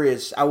weather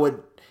is.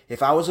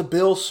 If I was a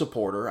Bills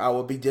supporter, I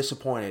would be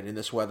disappointed in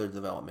this weather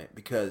development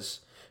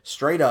because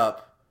straight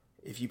up,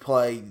 if you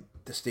play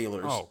the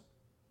Steelers.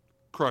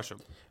 Crush them.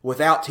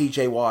 Without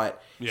TJ Watt.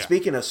 Yeah.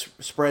 Speaking of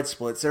spread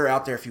splits, they're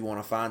out there if you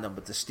want to find them.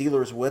 But the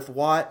Steelers with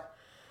Watt,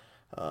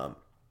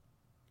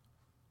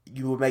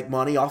 you would make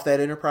money off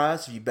that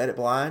enterprise if you bet it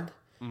blind.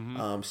 Mm-hmm.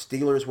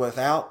 Steelers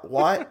without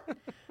Watt,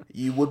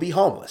 you would be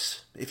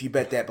homeless if you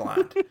bet that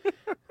blind.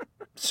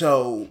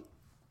 So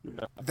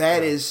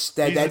that's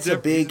a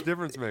big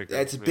difference maker.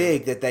 That's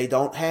big that they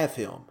don't have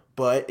him.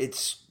 But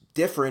it's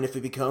different if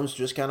it becomes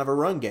just kind of a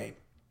run game.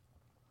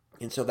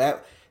 And so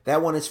that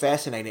one is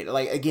fascinating.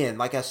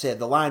 Like I said,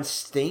 the Lions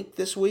stink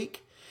this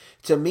week.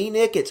 To me,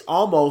 Nick, it's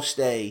almost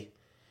see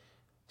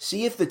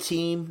if the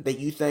team that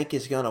you think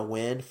is going to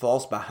win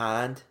falls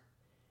behind,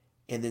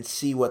 and then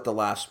see what the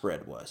live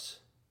spread was.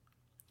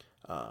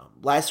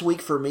 Last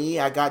week for me,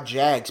 I got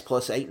Jags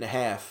plus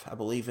 8.5. I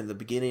believe in the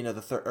beginning of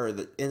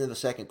the end of the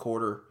second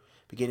quarter,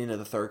 beginning of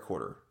the third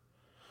quarter.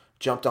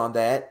 Jumped on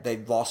that. They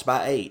lost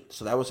by 8,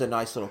 so that was a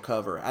nice little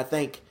cover. I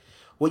think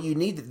what you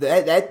need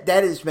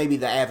that is maybe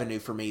the avenue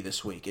for me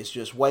this week. Is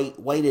just wait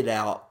it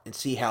out and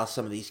see how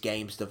some of these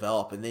games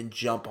develop, and then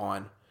jump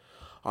on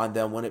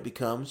them when it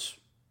becomes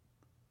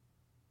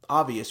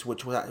obvious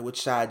which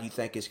side you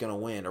think is going to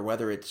win, or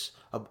whether it's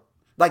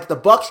like the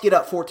Bucks get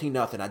up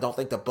 14-0. I don't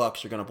think the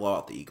Bucks are going to blow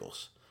out the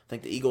Eagles. I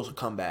think the Eagles will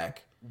come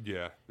back.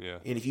 Yeah.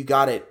 And if you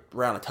got it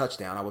around a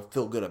touchdown, I would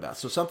feel good about it.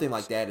 So something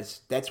like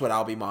that's what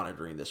I'll be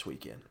monitoring this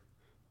weekend.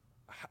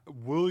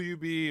 Will you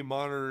be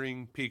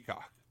monitoring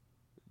Peacock?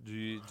 Do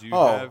you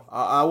have?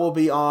 I will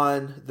be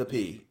on the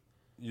P.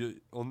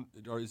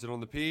 Or is it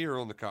on the P or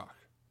on the cock?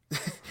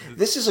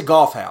 This is a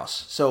golf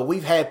house, so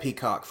we've had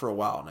Peacock for a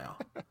while now.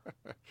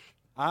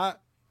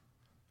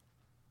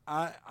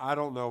 I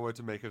don't know what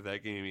to make of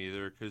that game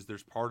either, because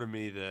there's part of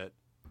me that,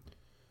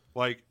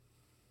 like,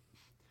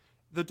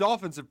 the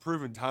Dolphins have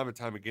proven time and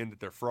time again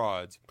that they're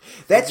frauds.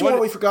 That's what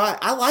we forgot.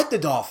 I like the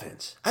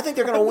Dolphins. I think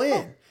they're going to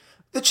win.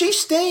 The Chiefs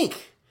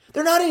stink.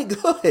 They're not any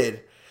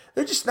good.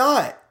 They're just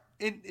not.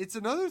 And it's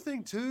another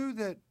thing, too,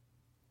 that,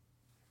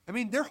 I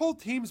mean, their whole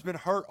team's been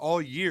hurt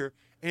all year.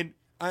 And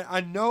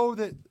I know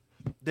that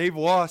they've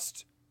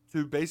lost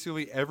to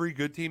basically every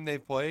good team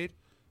they've played.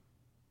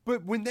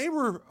 But when they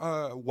were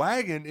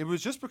wagging, it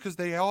was just because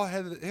they had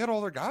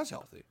all their guys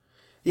healthy.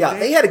 Yeah,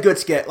 they had a good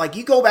schedule. Like,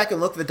 you go back and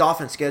look at the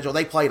Dolphins' schedule,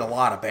 they played a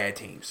lot of bad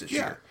teams this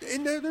year.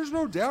 And there's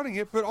no doubting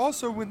it. But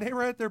also, when they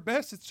were at their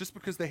best, it's just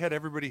because they had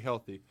everybody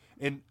healthy.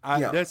 And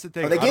that's the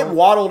thing. Are they getting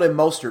Waddle and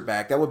Mostert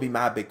back? That would be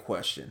my big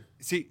question.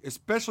 See,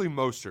 especially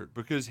Mostert,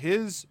 because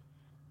his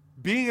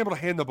being able to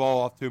hand the ball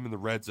off to him in the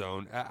red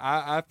zone,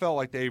 I felt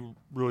like they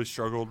really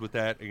struggled with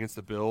that against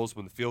the Bills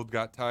when the field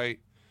got tight.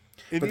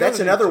 But that's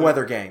another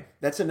weather game.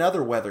 That's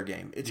another weather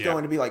game. It's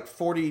going to be like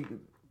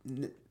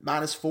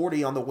minus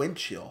 40 on the wind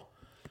chill.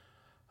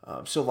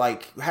 So,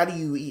 like, how do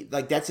you eat?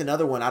 Like, that's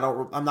another one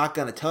I'm not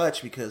going to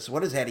touch, because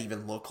what does that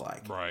even look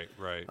like? Right.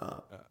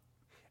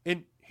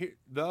 And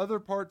the other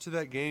part to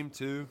that game,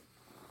 too,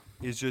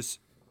 is just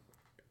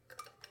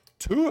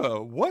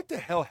Tua. What the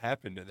hell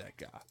happened to that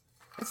guy?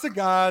 It's the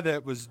guy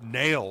that was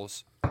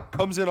nails,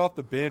 comes in off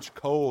the bench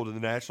cold in the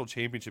national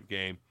championship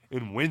game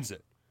and wins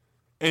it.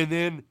 And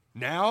then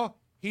now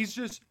he's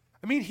just,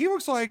 I mean, he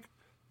looks like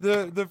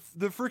the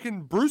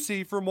freaking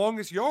Brucey from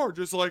Longest Yard,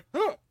 just like,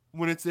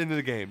 when it's into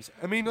the games.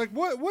 I mean, like,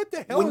 what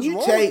the hell is wrong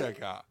with that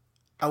guy?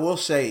 I will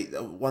say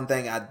one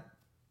thing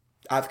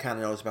I've kind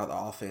of noticed about the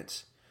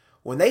offense.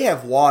 When they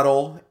have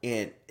Waddle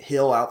and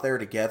Hill out there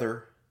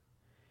together,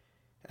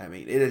 I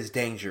mean, it is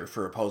danger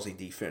for opposing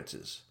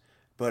defenses.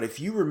 But if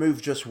you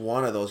remove just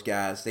one of those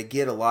guys, they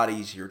get a lot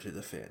easier to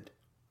defend.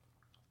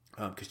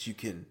 Because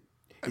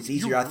it's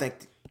easier, I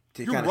think,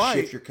 to kind of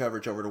shift your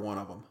coverage over to one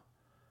of them.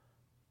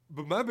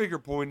 But my bigger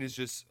point is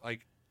just,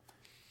 like,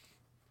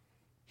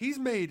 he's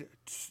made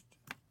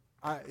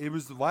it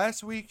was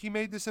last week he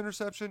made this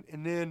interception,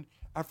 and then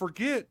I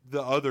forget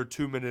the other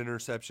 2-minute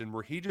interception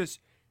where he just,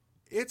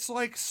 it's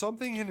like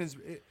something in his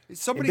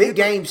somebody in big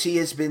games he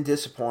has been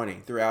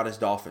disappointing throughout his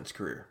Dolphins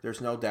career. There's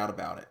no doubt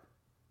about it.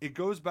 It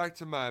goes back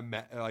to my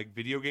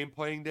video game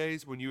playing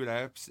days when you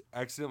would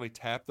accidentally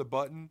tap the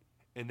button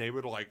and they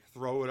would like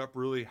throw it up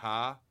really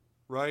high,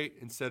 right?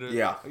 Instead of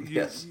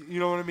you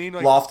know what I mean?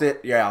 Like, loft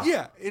it,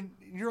 yeah, and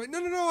you're like,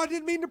 no, I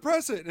didn't mean to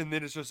press it, and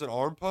then it's just an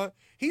arm punt.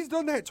 He's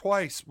done that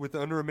twice with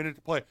under a minute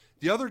to play.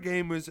 The other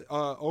game was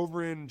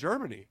over in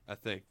Germany, I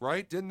think,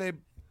 right? Didn't they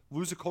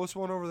lose a close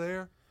one over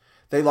there?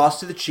 They lost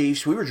to the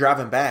Chiefs. We were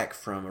driving back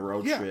from a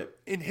road trip.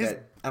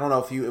 I don't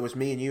know if it was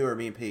me and you or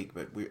me and Peak,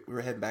 but we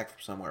were heading back from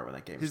somewhere when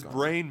that game was going on. His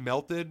brain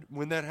melted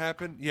when that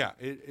happened. Yeah,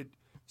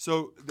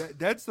 so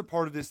that's the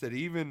part of this that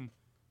even,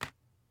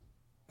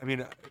 I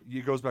mean,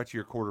 it goes back to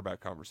your quarterback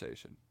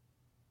conversation.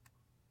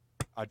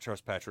 I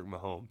trust Patrick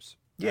Mahomes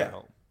at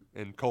home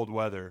in cold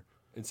weather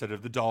instead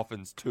of the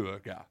Dolphins Tua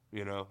guy.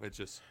 You know, it's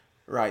just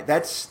right.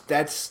 That's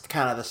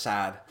kind of the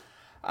side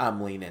I'm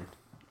leaning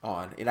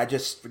on, and I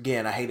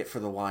hate it for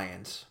the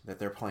Lions that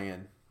they're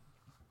playing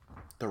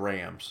the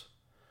Rams,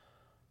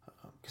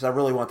 because I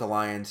really want the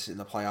Lions in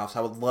the playoffs.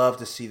 I would love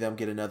to see them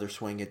get another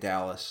swing at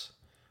Dallas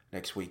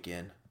next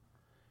weekend,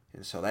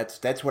 and so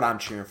that's what I'm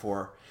cheering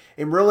for.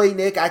 And really,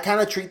 Nick, I kind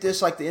of treat this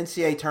like the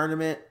NCAA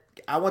tournament.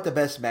 I want the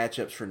best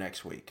matchups for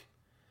next week,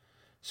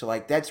 so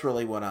like that's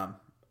really what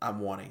I'm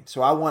wanting.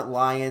 So I want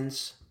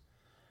Lions,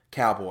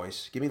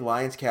 Cowboys. Give me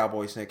Lions,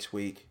 Cowboys next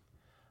week.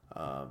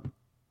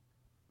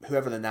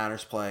 Whoever the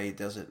Niners play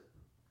doesn't,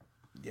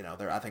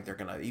 I think they're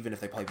going to, even if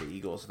they play the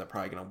Eagles, they're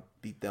probably going to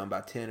beat them by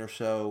 10 or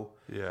so.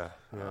 Yeah.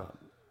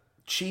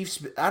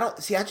 Chiefs, I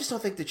just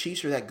don't think the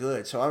Chiefs are that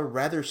good. So I would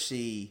rather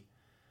see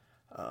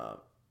the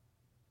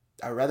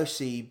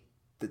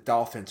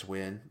Dolphins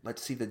win.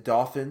 Let's see the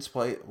Dolphins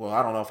play. Well,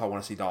 I don't know if I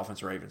want to see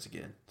Dolphins Ravens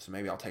again. So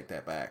maybe I'll take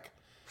that back.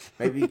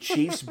 Maybe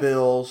Chiefs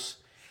Bills,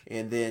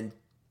 and then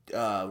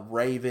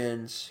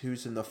Ravens.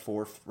 Who's in the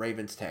fourth?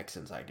 Ravens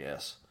Texans, I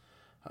guess.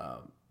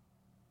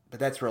 But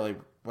that's really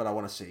what I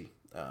want to see.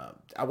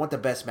 I want the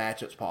best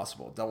matchups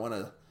possible. Don't want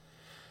to.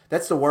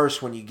 That's the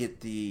worst when you get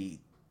the.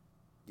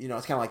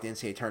 It's kind of like the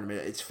NCAA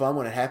tournament. It's fun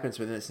when it happens,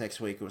 but then it's next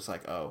week. It was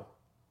like, oh,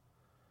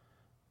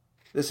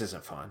 This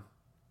isn't fun.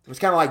 It was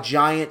kind of like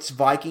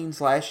Giants-Vikings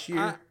last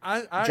year.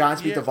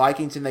 Giants beat the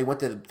Vikings, and they went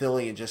to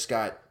Philly and just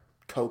got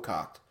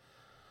co-cocked.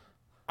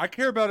 I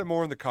care about it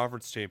more in the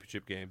conference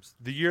championship games.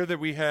 The year that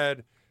we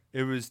had,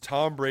 it was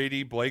Tom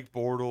Brady, Blake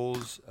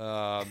Bortles.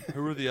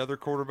 Who were the other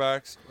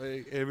quarterbacks?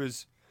 It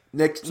was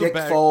Nick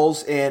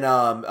Foles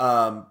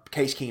and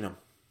Case Keenum.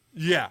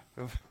 Yeah,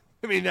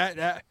 I mean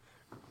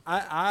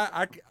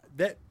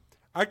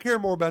I care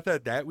more about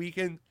that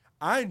weekend.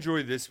 I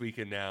enjoy this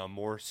weekend now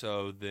more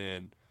so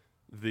than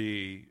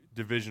the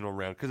divisional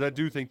round because I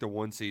do think the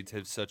one seeds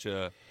have such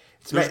a.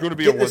 There's going to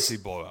be a one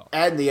seed blowout.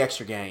 Adding the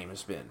extra game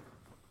has been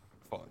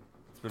fun.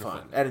 It's been fun.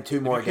 fun. Adding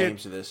 2 more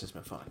games to this has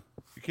been fun.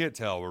 You can't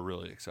tell we're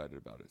really excited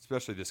about it,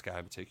 especially this guy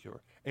in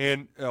particular.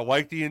 And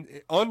unlike the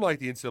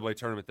NCAA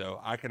tournament, though,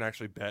 I can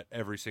actually bet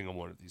every single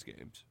one of these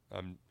games.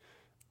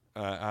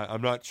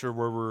 I'm not sure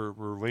where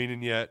we're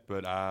leaning yet,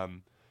 but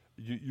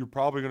you're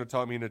probably going to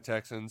talk me into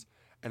Texans,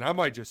 and I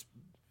might just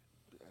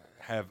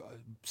have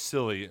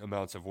silly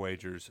amounts of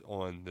wagers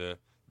on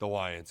the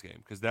Lions game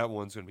because that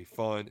one's going to be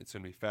fun. It's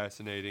going to be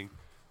fascinating.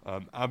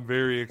 I'm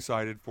very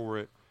excited for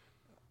it.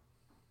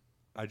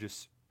 I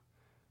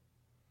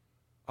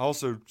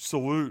also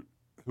salute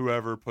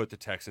whoever put the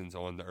Texans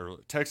on the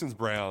early.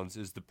 Texans-Browns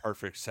is the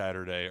perfect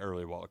Saturday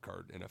early wild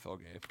card NFL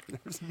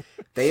game.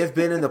 They have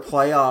been in the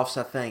playoffs,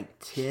 I think,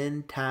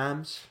 10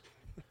 times.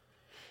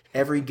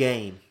 Every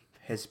game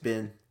has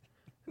been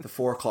the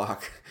 4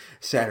 o'clock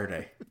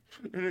Saturday.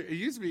 It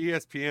used to be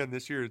ESPN.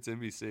 This year it's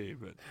NBC.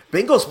 But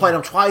Bengals played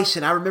them twice,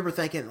 and I remember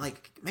thinking,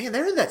 like, man,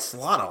 they're in that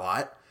slot a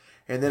lot.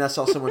 And then I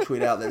saw someone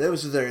tweet out that it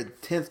was their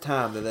 10th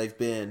time that they've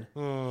been.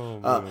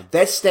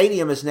 That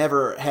stadium has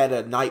never had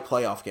a night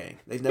playoff game.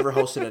 They've never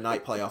hosted a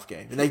night playoff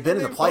game. And they've been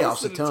in the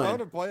playoffs a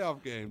ton of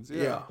playoff games,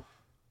 yeah.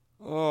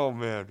 Oh,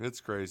 man, it's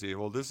crazy.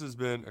 Well, this has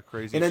been a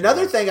crazy And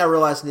another thing I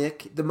realized,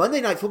 Nick, the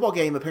Monday night football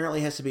game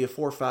apparently has to be a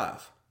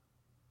 4-5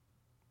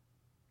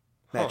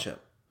 matchup.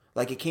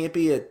 Like, it can't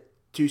be a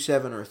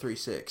 2-7 or a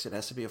 3-6. It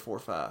has to be a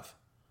 4-5.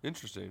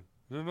 Interesting.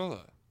 I didn't know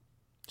that.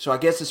 So I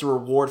guess it's a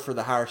reward for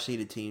the higher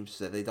seeded teams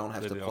that they don't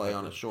have to play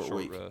on a short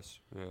week. Rest.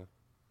 Yeah.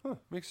 Huh,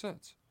 makes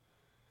sense.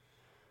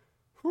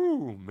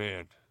 Whew,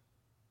 man.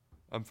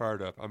 I'm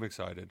fired up. I'm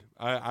excited.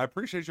 I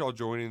appreciate y'all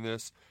joining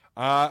this.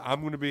 I'm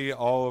going to be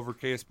all over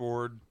KS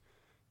Board,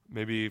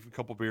 maybe a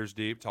couple beers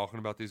deep, talking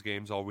about these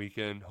games all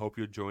weekend. Hope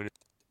you'll join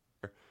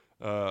us.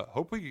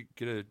 Hope we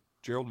get a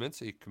Gerald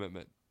Mincey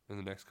commitment in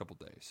the next couple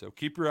days. So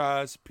keep your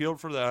eyes peeled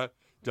for that.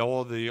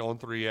 Download the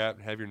On3 app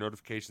and have your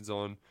notifications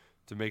on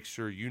to make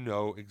sure you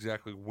know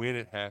exactly when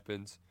it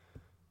happens.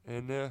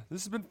 And this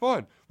has been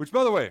fun. Which,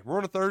 by the way, we're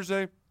on a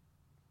Thursday.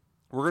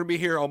 We're going to be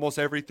here almost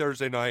every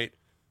Thursday night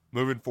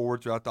moving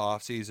forward throughout the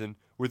offseason,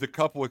 with a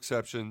couple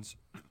exceptions.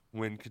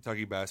 When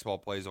Kentucky basketball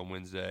plays on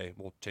Wednesday,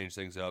 we'll change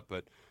things up.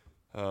 But,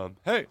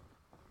 hey,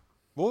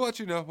 we'll let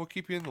you know. We'll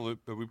keep you in the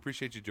loop, but we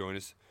appreciate you joining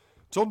us.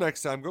 Until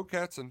next time, go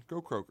Cats and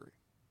go Kroger.